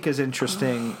I think is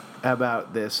interesting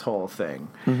about this whole thing,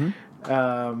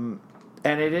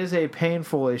 and it is a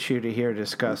painful issue to hear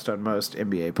discussed on most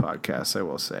NBA podcasts, I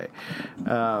will say.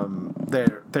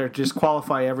 They just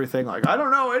qualify everything like, I don't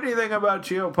know anything about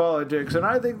geopolitics, and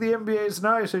I think the NBA is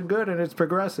nice and good and it's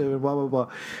progressive and blah, blah,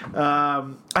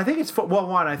 blah. I think it's,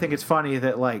 I think it's funny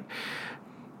that, like,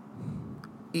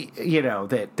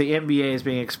 that the NBA is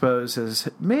being exposed as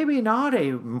maybe not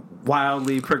a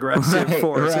wildly progressive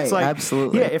force. Right, it's like,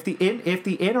 absolutely. Yeah, if the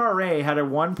NRA had a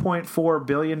 $1.4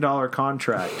 billion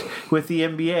contract with the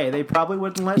NBA, they probably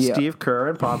wouldn't let Steve Kerr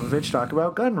and Popovich talk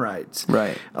about gun rights.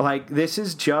 Right. Like, this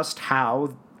is just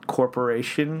how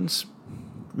corporations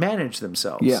manage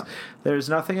themselves. Yeah. There's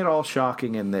nothing at all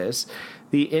shocking in this.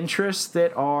 The interests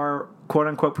that are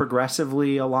quote-unquote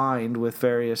progressively aligned with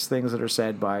various things that are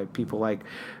said by people like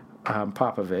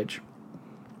Popovich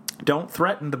don't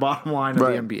threaten the bottom line of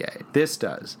the NBA. This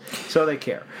does. So they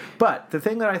care. But the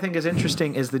thing that I think is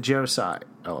interesting is the Joe Tsai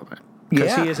element.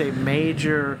 Because he is a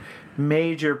major,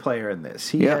 major player in this.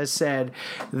 He has said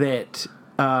that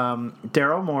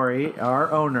Daryl Morey,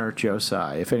 our owner, Joe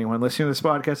Tsai, if anyone listening to this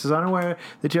podcast is unaware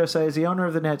that Joe Tsai is the owner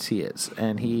of the Nets, he is.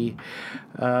 And he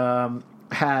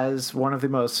has one of the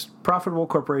most profitable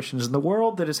corporations in the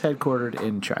world that is headquartered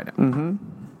in China. Mm-hmm.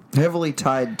 Heavily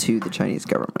tied to the Chinese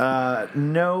government.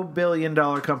 No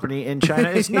billion-dollar company in China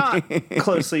is not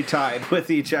closely tied with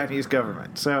the Chinese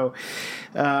government. So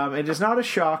it is not a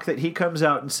shock that he comes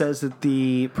out and says that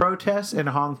the protests in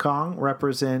Hong Kong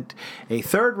represent a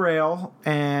third rail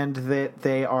and that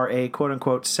they are a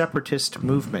quote-unquote separatist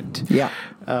movement. Yeah.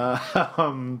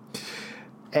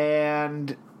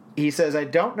 And he says, I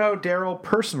don't know Daryl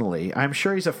personally. I'm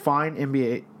sure he's a fine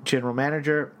NBA general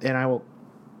manager, and I will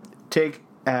take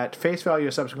at face value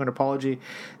a subsequent apology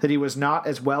that he was not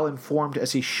as well informed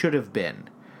as he should have been.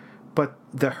 But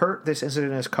the hurt this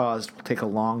incident has caused will take a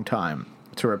long time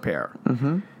to repair.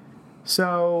 Mm-hmm.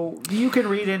 So you can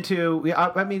read into.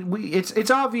 I mean,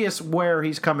 it's obvious where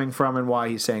he's coming from and why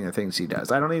he's saying the things he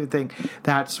does. I don't even think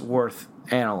that's worth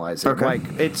analyzing. Okay. Like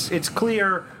it's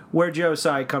clear where Joe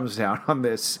Tsai comes down on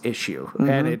this issue,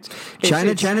 and it's China,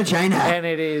 and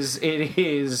it is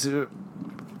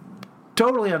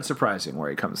totally unsurprising where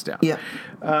he comes down. Yeah.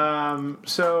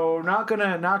 So not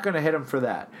gonna hit him for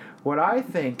that. What I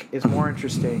think is more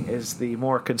interesting is the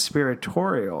more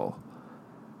conspiratorial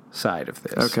side of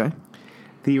this. Okay.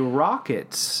 The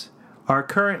Rockets are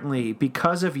currently,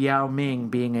 because of Yao Ming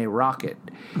being a rocket,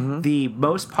 the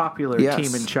most popular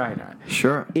team in China.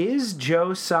 Sure. Is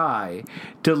Joe Tsai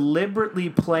deliberately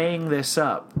playing this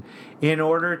up in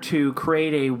order to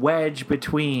create a wedge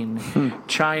between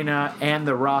China and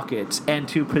the Rockets and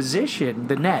to position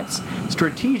the Nets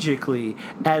strategically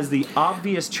as the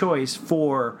obvious choice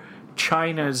for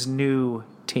China's new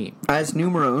team? As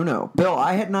numero uno. Bill,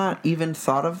 I had not even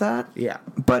thought of that. Yeah.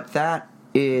 But that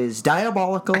is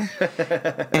diabolical,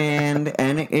 and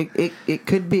it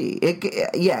could be.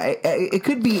 It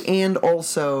could be, and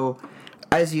also,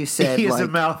 as you said, he is like, a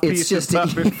mouthpiece. It's just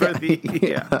puppet for the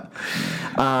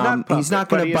he's not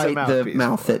going to bite the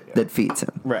mouth that feeds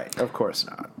him. Right, of course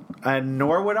not. And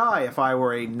nor would I if I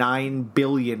were a 9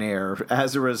 billionaire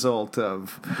as a result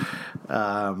of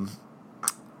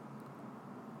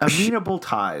amenable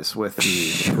ties with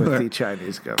the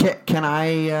Chinese government. Can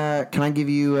I give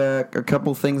you a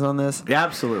couple things on this? Yeah,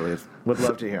 absolutely. Would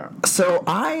love to hear. So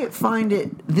I find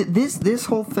it this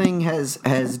whole thing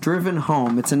has driven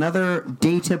home. It's another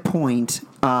data point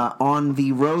on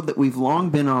the road that we've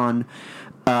long been on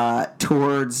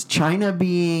towards China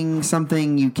being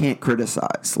something you can't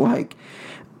criticize. Like,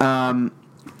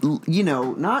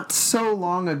 not so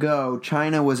long ago,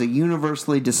 China was a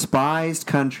universally despised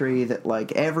country that,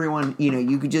 like, everyone,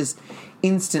 you could just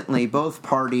instantly, both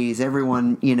parties,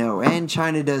 everyone, and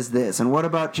China does this, and what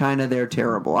about China? They're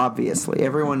terrible, obviously.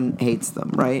 Everyone hates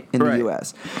them, right, in the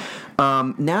U.S.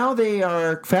 Now they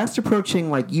are fast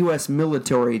approaching, like, U.S.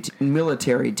 military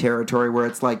territory where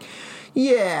it's like,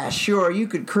 yeah, sure, you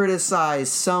could criticize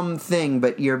something,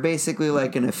 but you're basically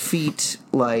like an effete,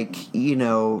 like,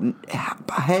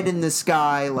 head in the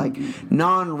sky, like,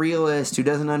 non-realist who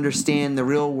doesn't understand the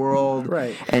real world.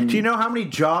 Right. And do you know how many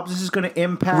jobs this is going to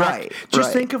impact? Right.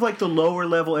 Just think of, like, the lower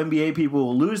level NBA people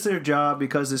will lose their job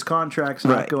because this contract's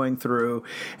not going through,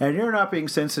 and you're not being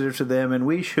sensitive to them, and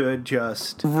we should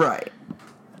just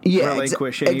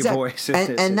relinquish any voice.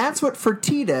 And that's what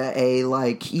Fertitta,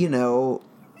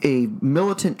 a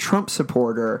militant Trump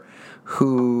supporter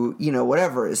who,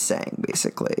 whatever is saying,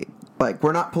 basically. Like,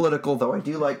 we're not political, though I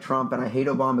do like Trump and I hate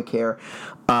Obamacare,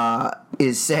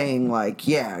 is saying, like,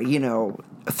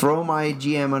 throw my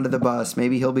GM under the bus,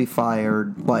 maybe he'll be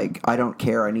fired, like, I don't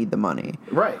care, I need the money.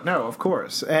 Right, no, of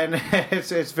course. And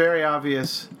it's very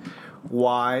obvious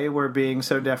why we're being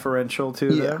so deferential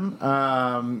to them.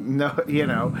 And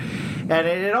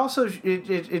it also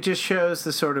it just shows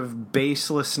the sort of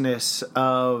baselessness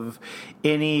of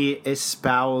any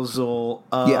espousal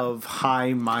of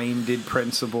high-minded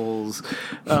principles.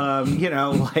 We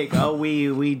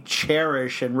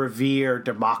cherish and revere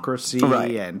democracy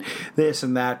and this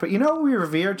and that, but we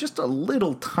revere just a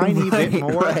little tiny bit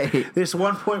more. This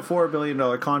 $1.4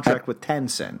 billion contract with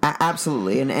Tencent.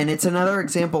 Absolutely, and it's another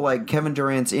example. Like, Kevin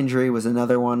Durant's injury was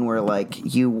another one where,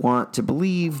 like, you want to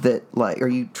believe that, like, or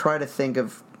you try to think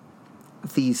of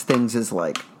these things as,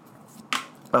 like,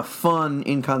 a fun,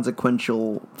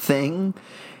 inconsequential thing,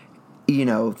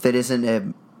 that isn't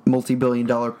a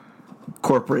multi-billion-dollar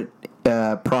corporate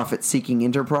profit-seeking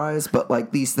enterprise, but,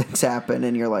 like, these things happen,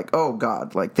 and you're like, oh,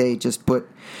 God, like, they just put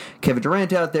Kevin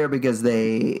Durant out there because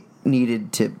they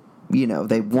needed to,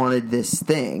 they wanted this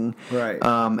thing, right?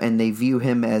 And they view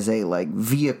him as a, like,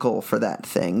 vehicle for that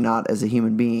thing, not as a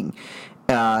human being.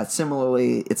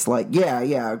 Similarly, it's like,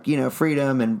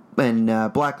 freedom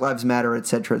and Black Lives Matter, et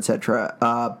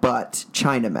cetera, but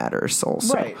China matters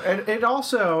also. Right. And it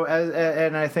also,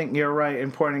 and I think you're right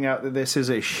in pointing out that this is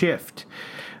a shift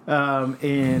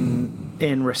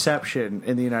in reception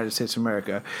in the United States of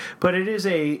America, but it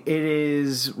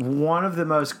is one of the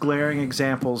most glaring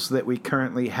examples that we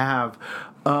currently have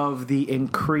of the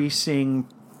increasing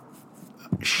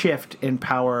shift in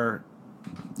power.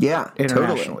 Yeah,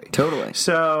 internationally. Totally.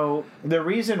 So the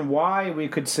reason why we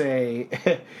could say,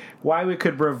 why we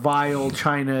could revile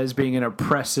China as being an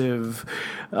oppressive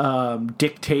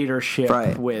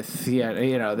dictatorship with,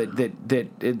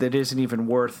 that isn't even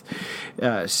worth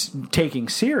taking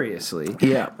seriously,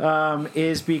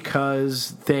 is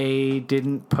because they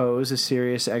didn't pose a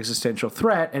serious existential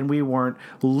threat, and we weren't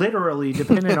literally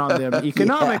dependent on them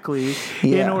economically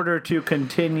in order to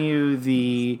continue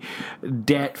the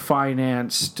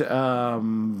debt-financed,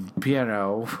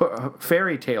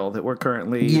 fairy tale that we're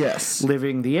currently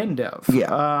living the end of.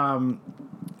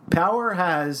 power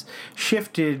has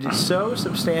shifted so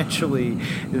substantially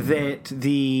that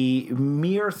the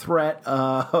mere threat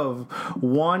of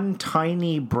one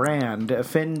tiny brand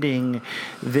offending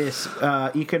this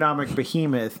economic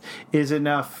behemoth is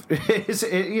enough.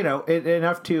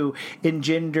 Enough to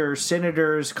engender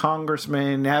senators,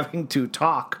 congressmen having to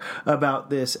talk about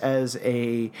this as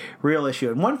a real issue.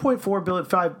 And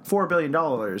 $4 billion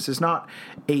is not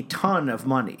a ton of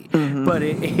money, but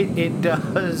it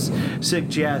does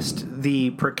suggest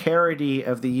the precarity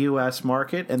of the U.S.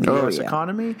 market and the U.S.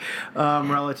 economy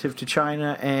relative to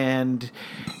China, and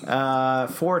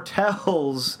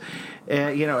foretells.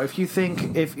 If you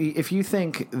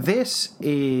think this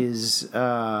is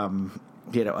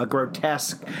a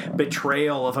grotesque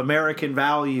betrayal of American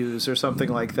values or something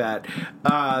like that,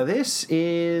 this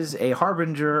is a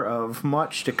harbinger of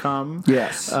much to come.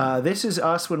 Yes. This is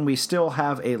us when we still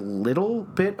have a little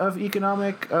bit of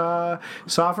economic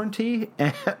sovereignty.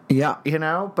 Yeah.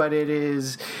 But it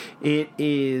is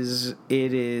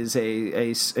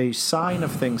a sign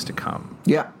of things to come.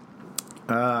 Yeah.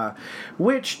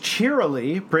 Which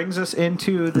cheerily brings us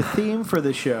into the theme for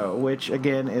the show, which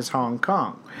again is Hong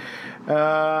Kong.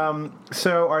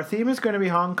 So our theme is going to be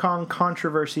Hong Kong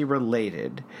controversy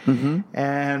related.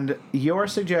 And your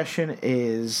suggestion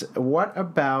is, what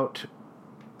about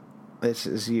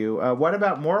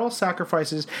moral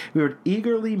sacrifices we would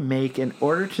eagerly make in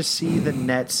order to see the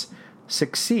Nets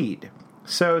succeed?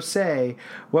 So say,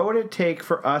 what would it take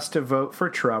for us to vote for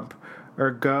Trump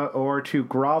or to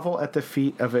grovel at the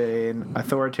feet of an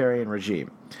authoritarian regime?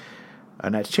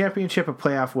 A Nets championship, a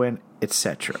playoff win,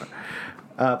 etc.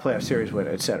 Playoff series win,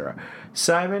 etc.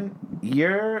 Simon,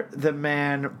 you're the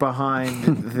man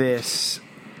behind this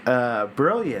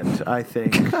brilliant, I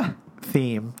think,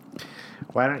 theme.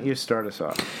 Why don't you start us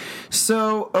off?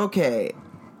 So, okay,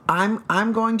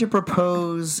 I'm going to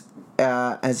propose,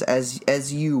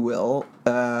 as you will,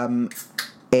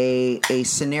 a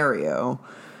scenario,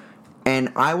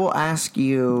 and I will ask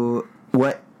you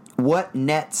what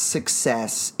net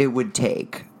success it would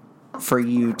take for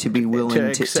you to be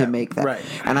willing to make that. Right.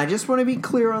 And I just want to be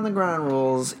clear on the ground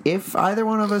rules. If either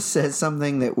one of us says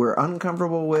something that we're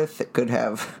uncomfortable with that could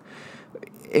have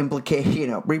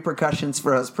repercussions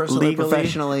for us personally, legally,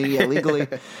 professionally, legally,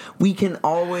 we can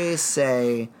always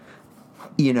say,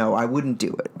 I wouldn't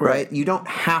do it. Right? You don't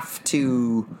have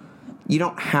to. You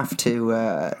don't have to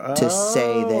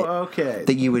say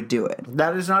that you would do it.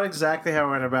 That is not exactly how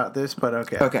I went about this, but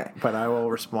okay. Okay. But I will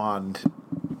respond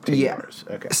to yours.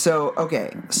 Okay.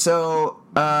 So,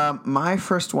 my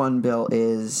first one, Bill,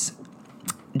 is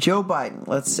Joe Biden.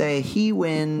 Let's say he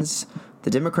wins the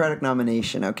Democratic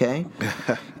nomination, okay?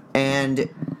 And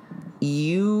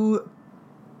you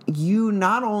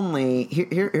not only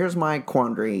here's my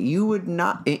quandary. You would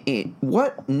not.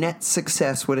 What net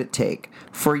success would it take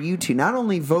for you to not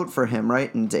only vote for him,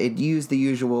 right, and use the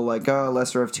usual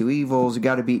lesser of two evils. You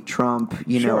got to beat Trump.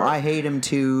 Sure. I hate him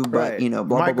too, but blah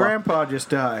blah. My blah. grandpa just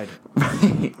died.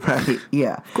 Right.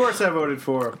 Yeah. Of course, I voted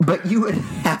for him. But you would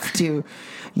have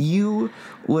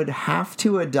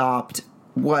to adopt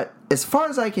what, as far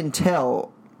as I can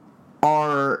tell,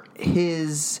 are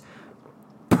his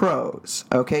pros.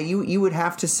 Okay, you would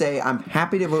have to say, I'm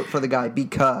happy to vote for the guy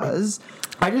because.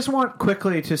 I just want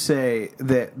quickly to say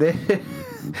that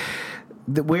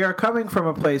that we are coming from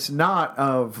a place not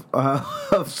of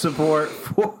support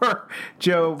for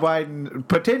Joe Biden,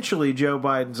 potentially Joe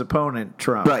Biden's opponent,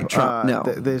 Trump. Right, Trump. No,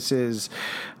 this is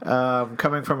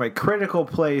coming from a critical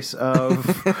place of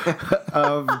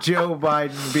Joe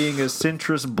Biden being a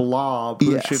centrist blob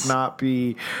who should not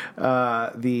be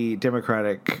the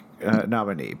Democratic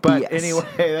nominee. But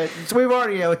anyway, we've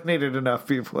already alienated enough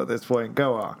people at this point.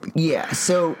 Go on. Yeah.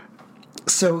 So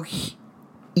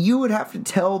you would have to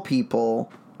tell people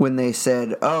when they said,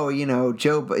 they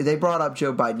brought up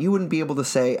Joe Biden. You wouldn't be able to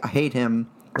say, I hate him,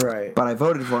 right? But I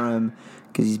voted for him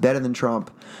because he's better than Trump.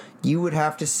 You would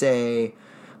have to say,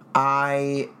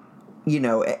 everything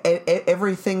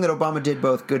that Obama did,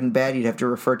 both good and bad, you'd have to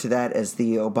refer to that as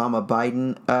the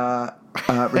Obama-Biden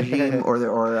regime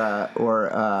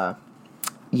or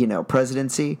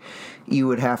presidency. You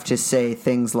would have to say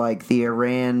things like the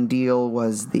Iran deal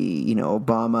was the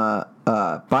Obama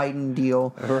Biden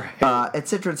deal, et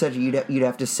cetera, et cetera. You'd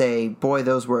have to say, boy,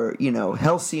 those were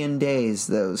halcyon days,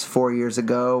 those 4 years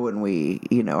ago when we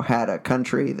had a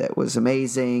country that was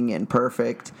amazing and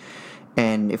perfect,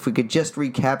 and if we could just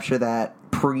recapture that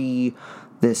pre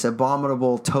this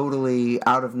abominable, totally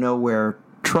out of nowhere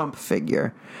Trump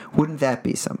figure, wouldn't that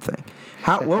be something?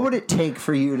 What would it take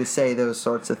for you to say those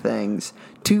sorts of things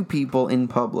to people in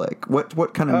public?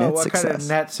 What kind of net success? What kind of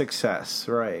net success?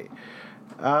 Right.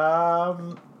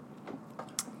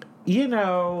 You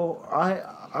know,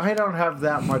 I don't have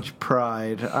that much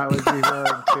pride. I would be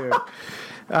willing to.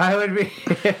 I would be.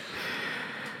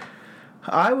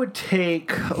 I would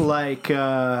take like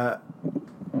an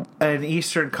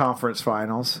Eastern Conference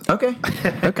Finals. Okay.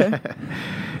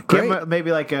 Great.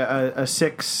 Maybe like a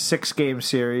six game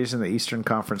series in the Eastern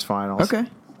Conference Finals. Okay.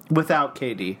 Without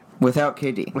KD. Without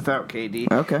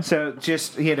KD. Okay. So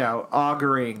just,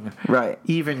 auguring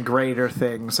even greater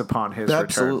things upon his return.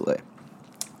 Absolutely.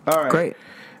 All right. Great.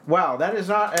 Wow, that is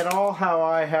not at all how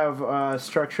I have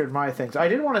structured my things. I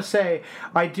did want to say,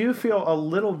 I do feel a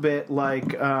little bit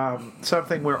like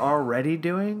something we're already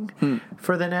doing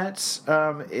for the Nets.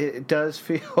 It does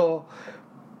feel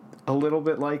a little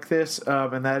bit like this,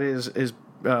 and that is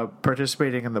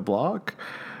participating in the block.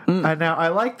 Now, I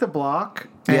like the block,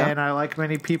 and I like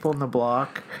many people in the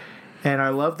block, and I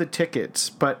love the tickets,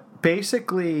 but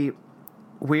basically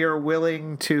we are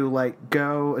willing to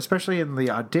go, especially in the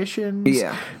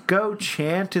auditions, go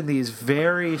chant in these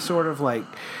very sort of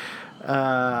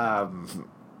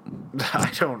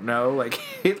I don't know, like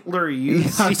Hitler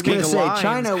used. I was going to say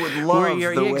China would love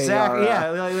the way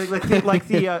our,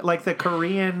 like the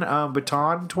Korean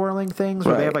baton twirling things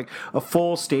where they have like a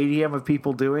full stadium of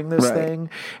people doing this thing,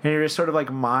 and you're just sort of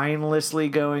like mindlessly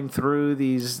going through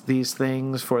these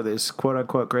things for this quote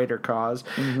unquote greater cause.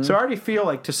 So I already feel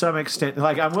like to some extent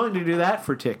like I'm willing to do that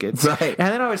for tickets. And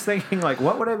then I was thinking like,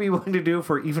 what would I be willing to do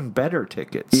for even better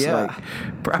tickets? Like,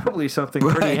 probably something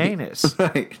pretty heinous.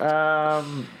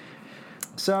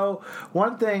 So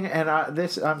one thing, and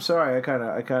I'm sorry,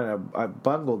 I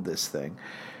bungled this thing.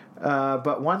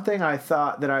 But one thing I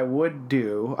thought that I would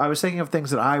do, I was thinking of things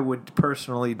that I would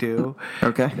personally do,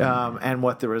 and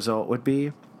what the result would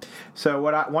be. So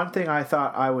one thing I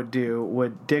thought I would do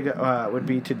would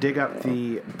be to dig up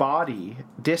the body,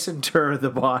 disinter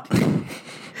the body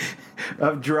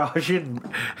of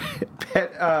Dražen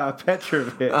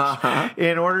Petrovic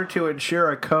in order to ensure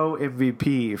a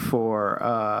co-MVP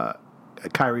for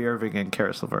Kyrie Irving and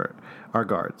Karis LeVert, our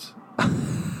guards.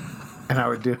 And I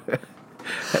would do it.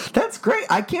 That's great.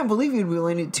 I can't believe you'd be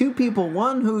willing to two people,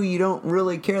 one who you don't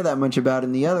really care that much about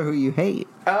and the other who you hate.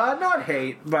 Not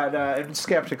hate, but I'm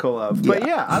skeptical of. But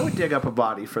yeah, I would dig up a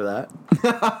body for that.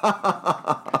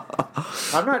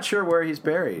 I'm not sure where he's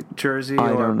buried, Jersey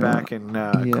or back in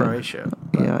Croatia.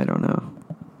 But. Yeah, I don't know.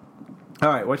 All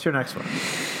right, what's your next one?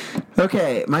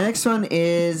 Okay, my next one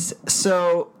is,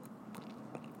 so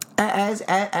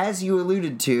as you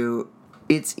alluded to,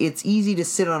 it's easy to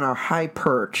sit on our high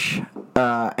perch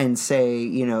and say,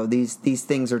 these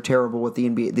things are terrible with the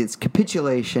NBA. This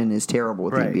capitulation is terrible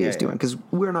what the NBA is doing because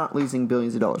we're not losing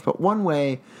billions of dollars. But one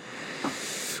way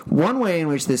in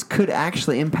which this could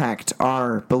actually impact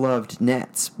our beloved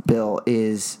Nets, Bill,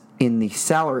 is in the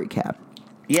salary cap.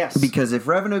 Yes. Because if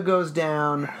revenue goes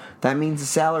down, that means the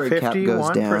salary cap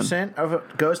goes down. 51% of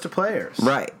it goes to players.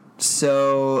 Right.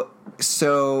 So,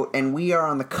 and we are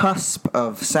on the cusp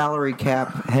of salary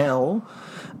cap hell,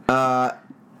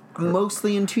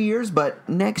 mostly in 2 years, but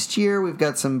next year we've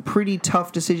got some pretty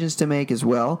tough decisions to make as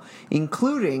well,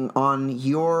 including on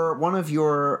one of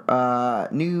your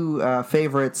new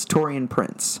favorites, Taurean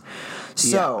Prince.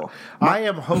 So, I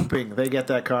am hoping they get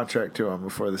that contract to him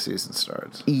before the season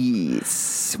starts.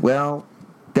 Yes. Well,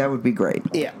 that would be great.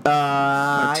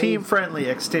 Yeah. Team-friendly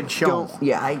extension.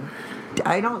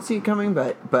 I don't see it coming,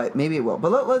 but maybe it will.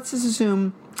 But let's just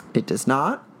assume it does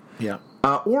not. Yeah.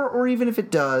 Or even if it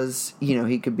does,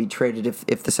 he could be traded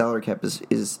if the salary cap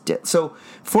is dead. So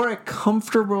for a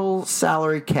comfortable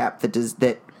salary cap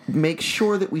that makes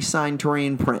sure that we sign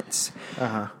Taurean Prince,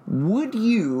 would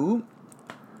you,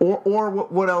 or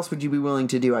what else would you be willing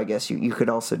to do? I guess you could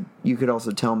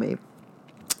also tell me.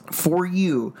 For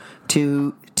you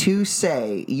to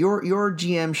say your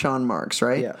GM Sean Marks,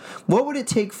 right? Yeah. What would it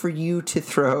take for you to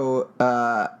throw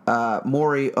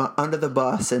Morey under the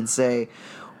bus and say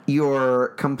your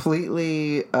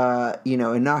completely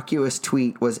innocuous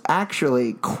tweet was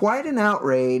actually quite an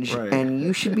outrage and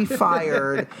you should be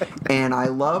fired and I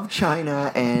love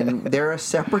China and they're a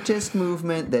separatist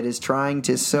movement that is trying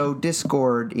to sow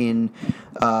discord in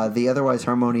the otherwise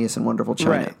harmonious and wonderful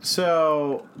China. Right.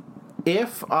 So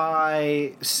if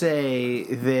I say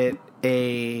that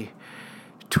a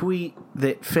tweet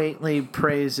that faintly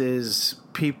praises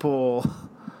people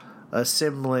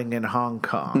assembling in Hong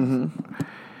Kong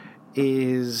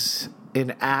is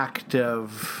an act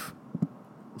of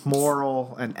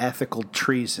moral and ethical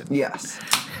treason. Yes.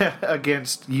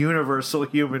 Against universal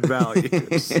human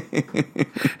values.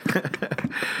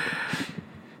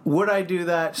 Would I do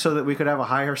that so that we could have a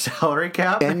higher salary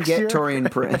cap And next get year? Torian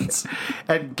Prince.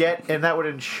 and that would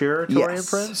ensure Torian Yes.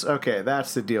 Prince? Okay,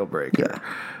 that's the deal breaker.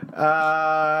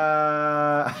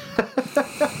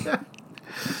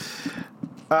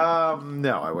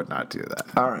 No, I would not do that.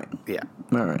 All right. Yeah.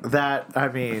 All right. That, I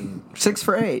mean, 6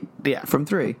 for 8. Yeah. From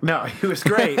 3. no, he was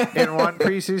great in one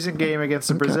preseason game against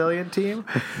the Brazilian team.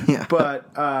 Yeah.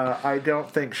 But I don't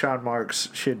think Sean Marks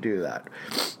should do that.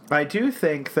 I do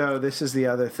think, though, this is the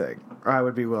other thing I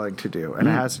would be willing to do, and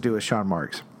it has to do with Sean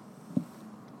Marks.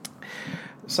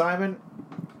 Simon,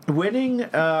 winning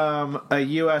a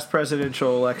U.S.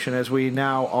 presidential election, as we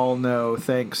now all know,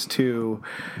 thanks to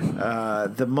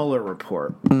the Mueller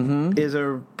report, is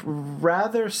a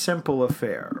rather simple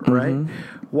affair, right?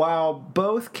 While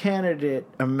both candidate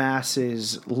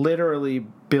amasses literally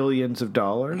billions of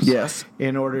dollars Yes.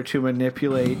 in order to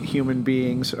manipulate human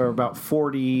beings, or about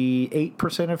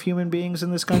 48% of human beings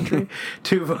in this country,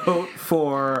 to vote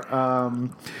for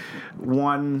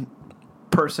one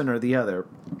person or the other.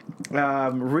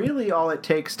 Really, all it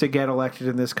takes to get elected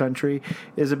in this country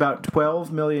is about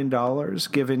 $12 million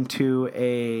given to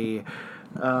a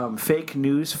fake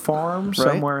news farm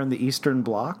somewhere in the Eastern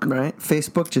Bloc. Right.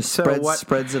 Facebook just So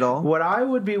spreads it all. What I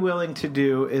would be willing to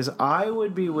do is I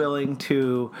would be willing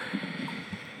to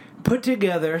put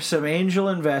together some angel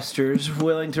investors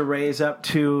willing to raise up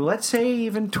to, let's say,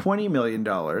 even $20 million.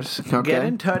 Okay. Get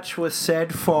in touch with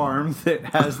said farm that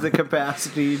has the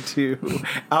capacity to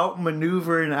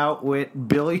outmaneuver and outwit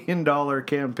billion-dollar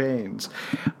campaigns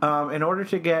in order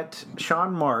to get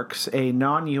Sean Marks, a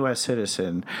non-U.S.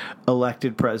 citizen,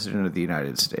 elected president of the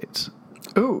United States.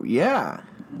 Oh, yeah.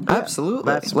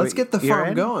 Absolutely. Let's get the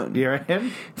farm going. You're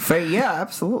in? Yeah,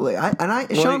 absolutely. Well,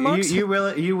 Sean Marks. you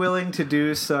willing to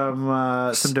do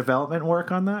some development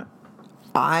work on that?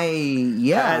 By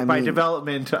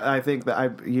Development, I think that I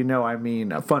mean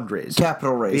fundraising,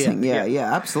 capital raising. Yeah.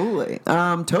 Yeah, absolutely.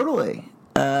 Totally.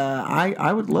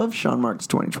 I would love Sean Marks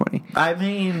 2020. I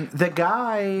mean, the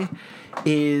guy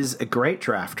is a great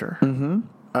drafter.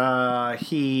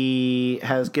 He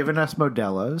has given us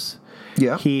Modelo's.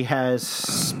 Yeah. He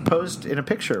has posed in a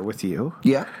picture with you.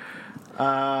 Yeah.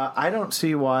 I don't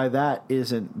see why that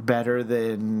isn't better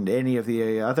than any of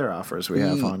the other offers we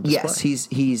have on display. Yes,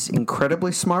 he's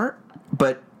incredibly smart,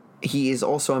 but he is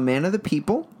also a man of the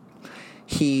people.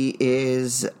 He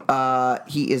is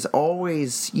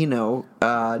always,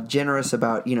 generous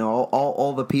about,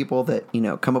 all the people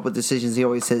that, come up with decisions. He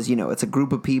always says, it's a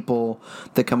group of people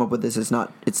that come up with this. It's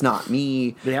not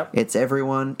me. Yep. It's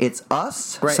everyone. It's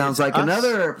us. Right, Sounds it's like us.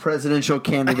 another presidential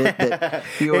candidate that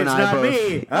you and It's I not both.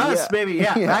 me. Us, baby.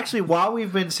 Yeah. Yeah. Actually, while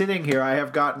we've been sitting here, I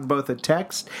have gotten both a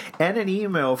text and an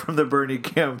email from the Bernie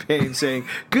campaign saying,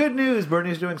 "Good news,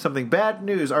 Bernie's doing something. Bad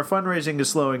news, our fundraising is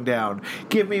slowing down.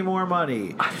 Give me more money."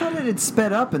 I thought it had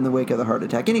sped up in the wake of the heart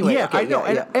attack. Anyway, Yeah, okay, I know.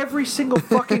 Yeah. And every single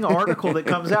fucking article that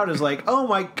comes out is like, "Oh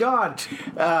my God,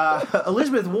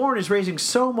 Elizabeth Warren is raising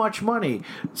so much money.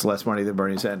 It's less money than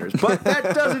Bernie Sanders, but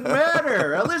that doesn't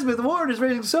matter. Elizabeth Warren is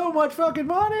raising so much fucking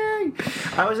money."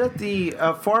 I was at the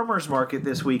farmers market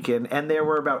this weekend, and there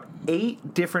were about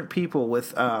 8 different people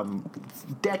with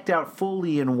decked out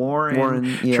fully in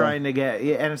Warren yeah. trying to get.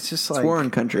 Yeah, and it's just like Warren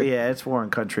country. Yeah, it's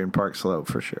Warren country in Park Slope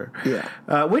for sure.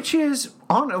 Yeah. Which is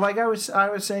like I was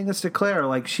saying this to Claire,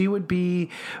 like she would be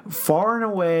far and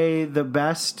away the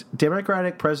best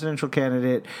Democratic presidential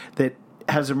candidate that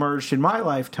has emerged in my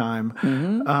lifetime.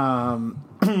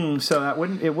 So that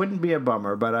wouldn't be a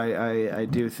bummer, but I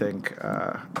do think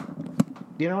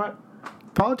you know what?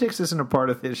 Politics isn't a part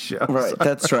of this show. Right, so.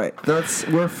 that's right.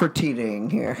 We're fatiguing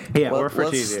here. Yeah, we're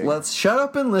fatiguing. Let's shut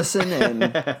up and listen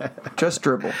and just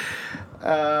dribble.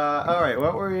 All right,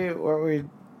 what were we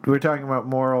we're talking about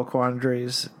moral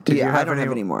quandaries. Did you I don't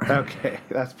have any more. Okay,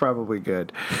 that's probably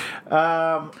good.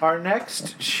 Our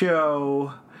next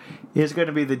show is going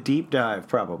to be the deep dive,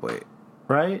 probably,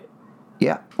 right?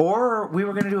 Yeah. Or we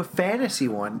were going to do a fantasy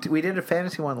one. We did a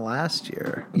fantasy one last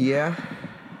year. Yeah.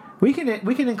 We can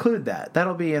include that.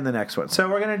 That'll be in the next one. So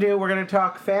we're gonna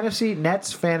talk fantasy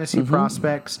Nets, fantasy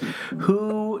prospects,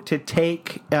 who to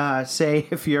take. Say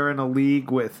if you're in a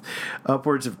league with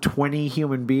upwards of 20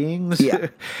 human beings, yeah,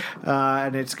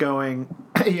 and it's going,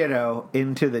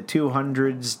 into the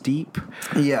 200s deep.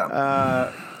 Yeah.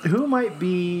 Who might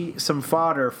be some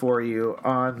fodder for you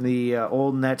on the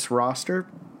old Nets roster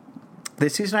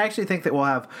this season? I actually think that we'll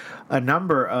have a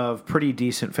number of pretty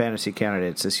decent fantasy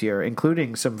candidates this year,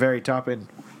 including some very top-end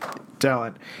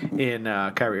talent in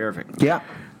Kyrie Irving. Yeah.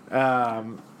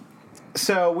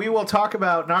 So we will talk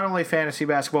about not only fantasy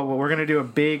basketball, but we're going to do a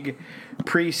big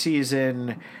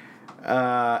preseason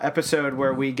episode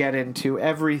where we get into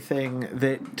everything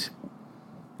that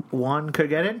one could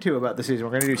get into about the season.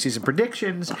 We're going to do season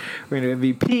predictions. We're going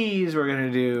to do MVPs. We're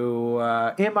going to do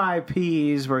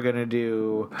MIPs. We're going to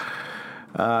do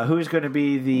who's going to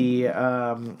be the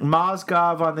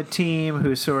Mozgov on the team,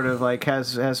 who sort of like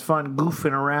has fun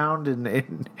goofing around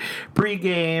in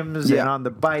pre-games and on the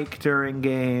bike during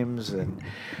games. And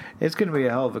it's going to be a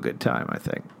hell of a good time, I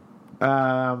think.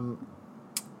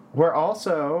 We're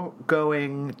also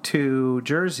going to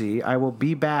Jersey. I will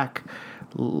be back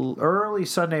early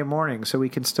Sunday morning, so we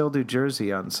can still do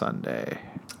Jersey on Sunday.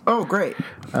 Oh, great.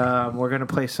 We're going to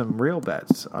play some real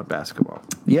bets on basketball.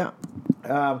 Yeah.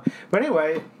 But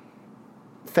anyway,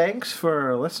 thanks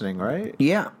for listening, right?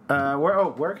 Yeah.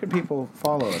 Where can people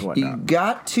follow and whatnot? You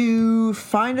got to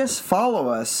follow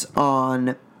us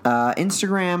on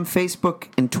Instagram, Facebook,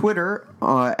 and Twitter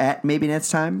at Maybe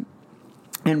Next Time.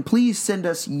 And please send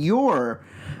us your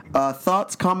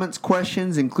thoughts, comments,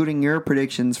 questions, including your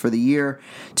predictions for the year,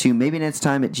 to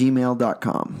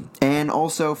maybynexttime@gmail.com. And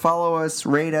also follow us,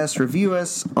 rate us, review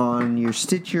us on your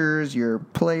Stitchers, your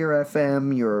Player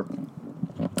FM, your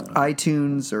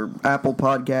iTunes or Apple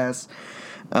Podcasts,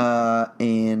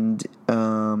 and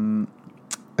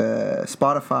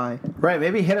Spotify. Right,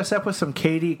 maybe hit us up with some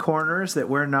KD corners that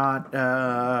we're not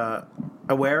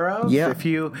aware of. Yeah.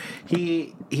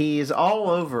 He is all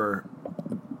over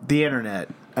the internet.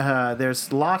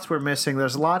 There's lots we're missing.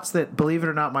 There's lots that, believe it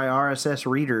or not, my RSS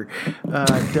reader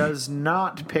does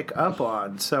not pick up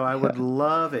on. So I would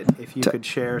love it if you could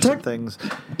share some things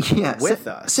with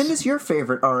us. Send us your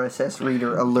favorite RSS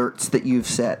reader alerts that you've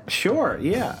set. Sure,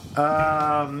 yeah.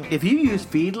 If you use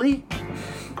Feedly,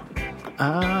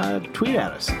 tweet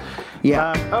at us.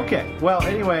 Yeah. Okay. Well,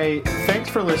 anyway, thanks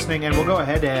for listening, and we'll go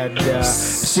ahead and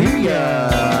see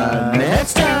ya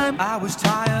next time. I was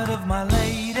tired of my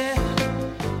lady.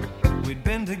 We'd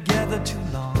been together too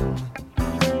long.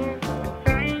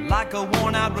 Like a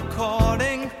worn-out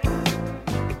recording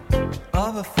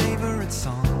of a favorite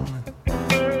song.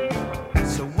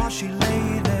 So while she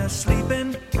lay there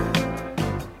sleeping,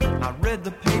 I read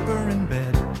the paper in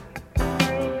bed.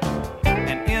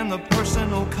 And in the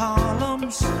personal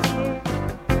columns,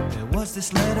 there was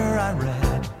this letter I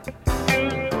read.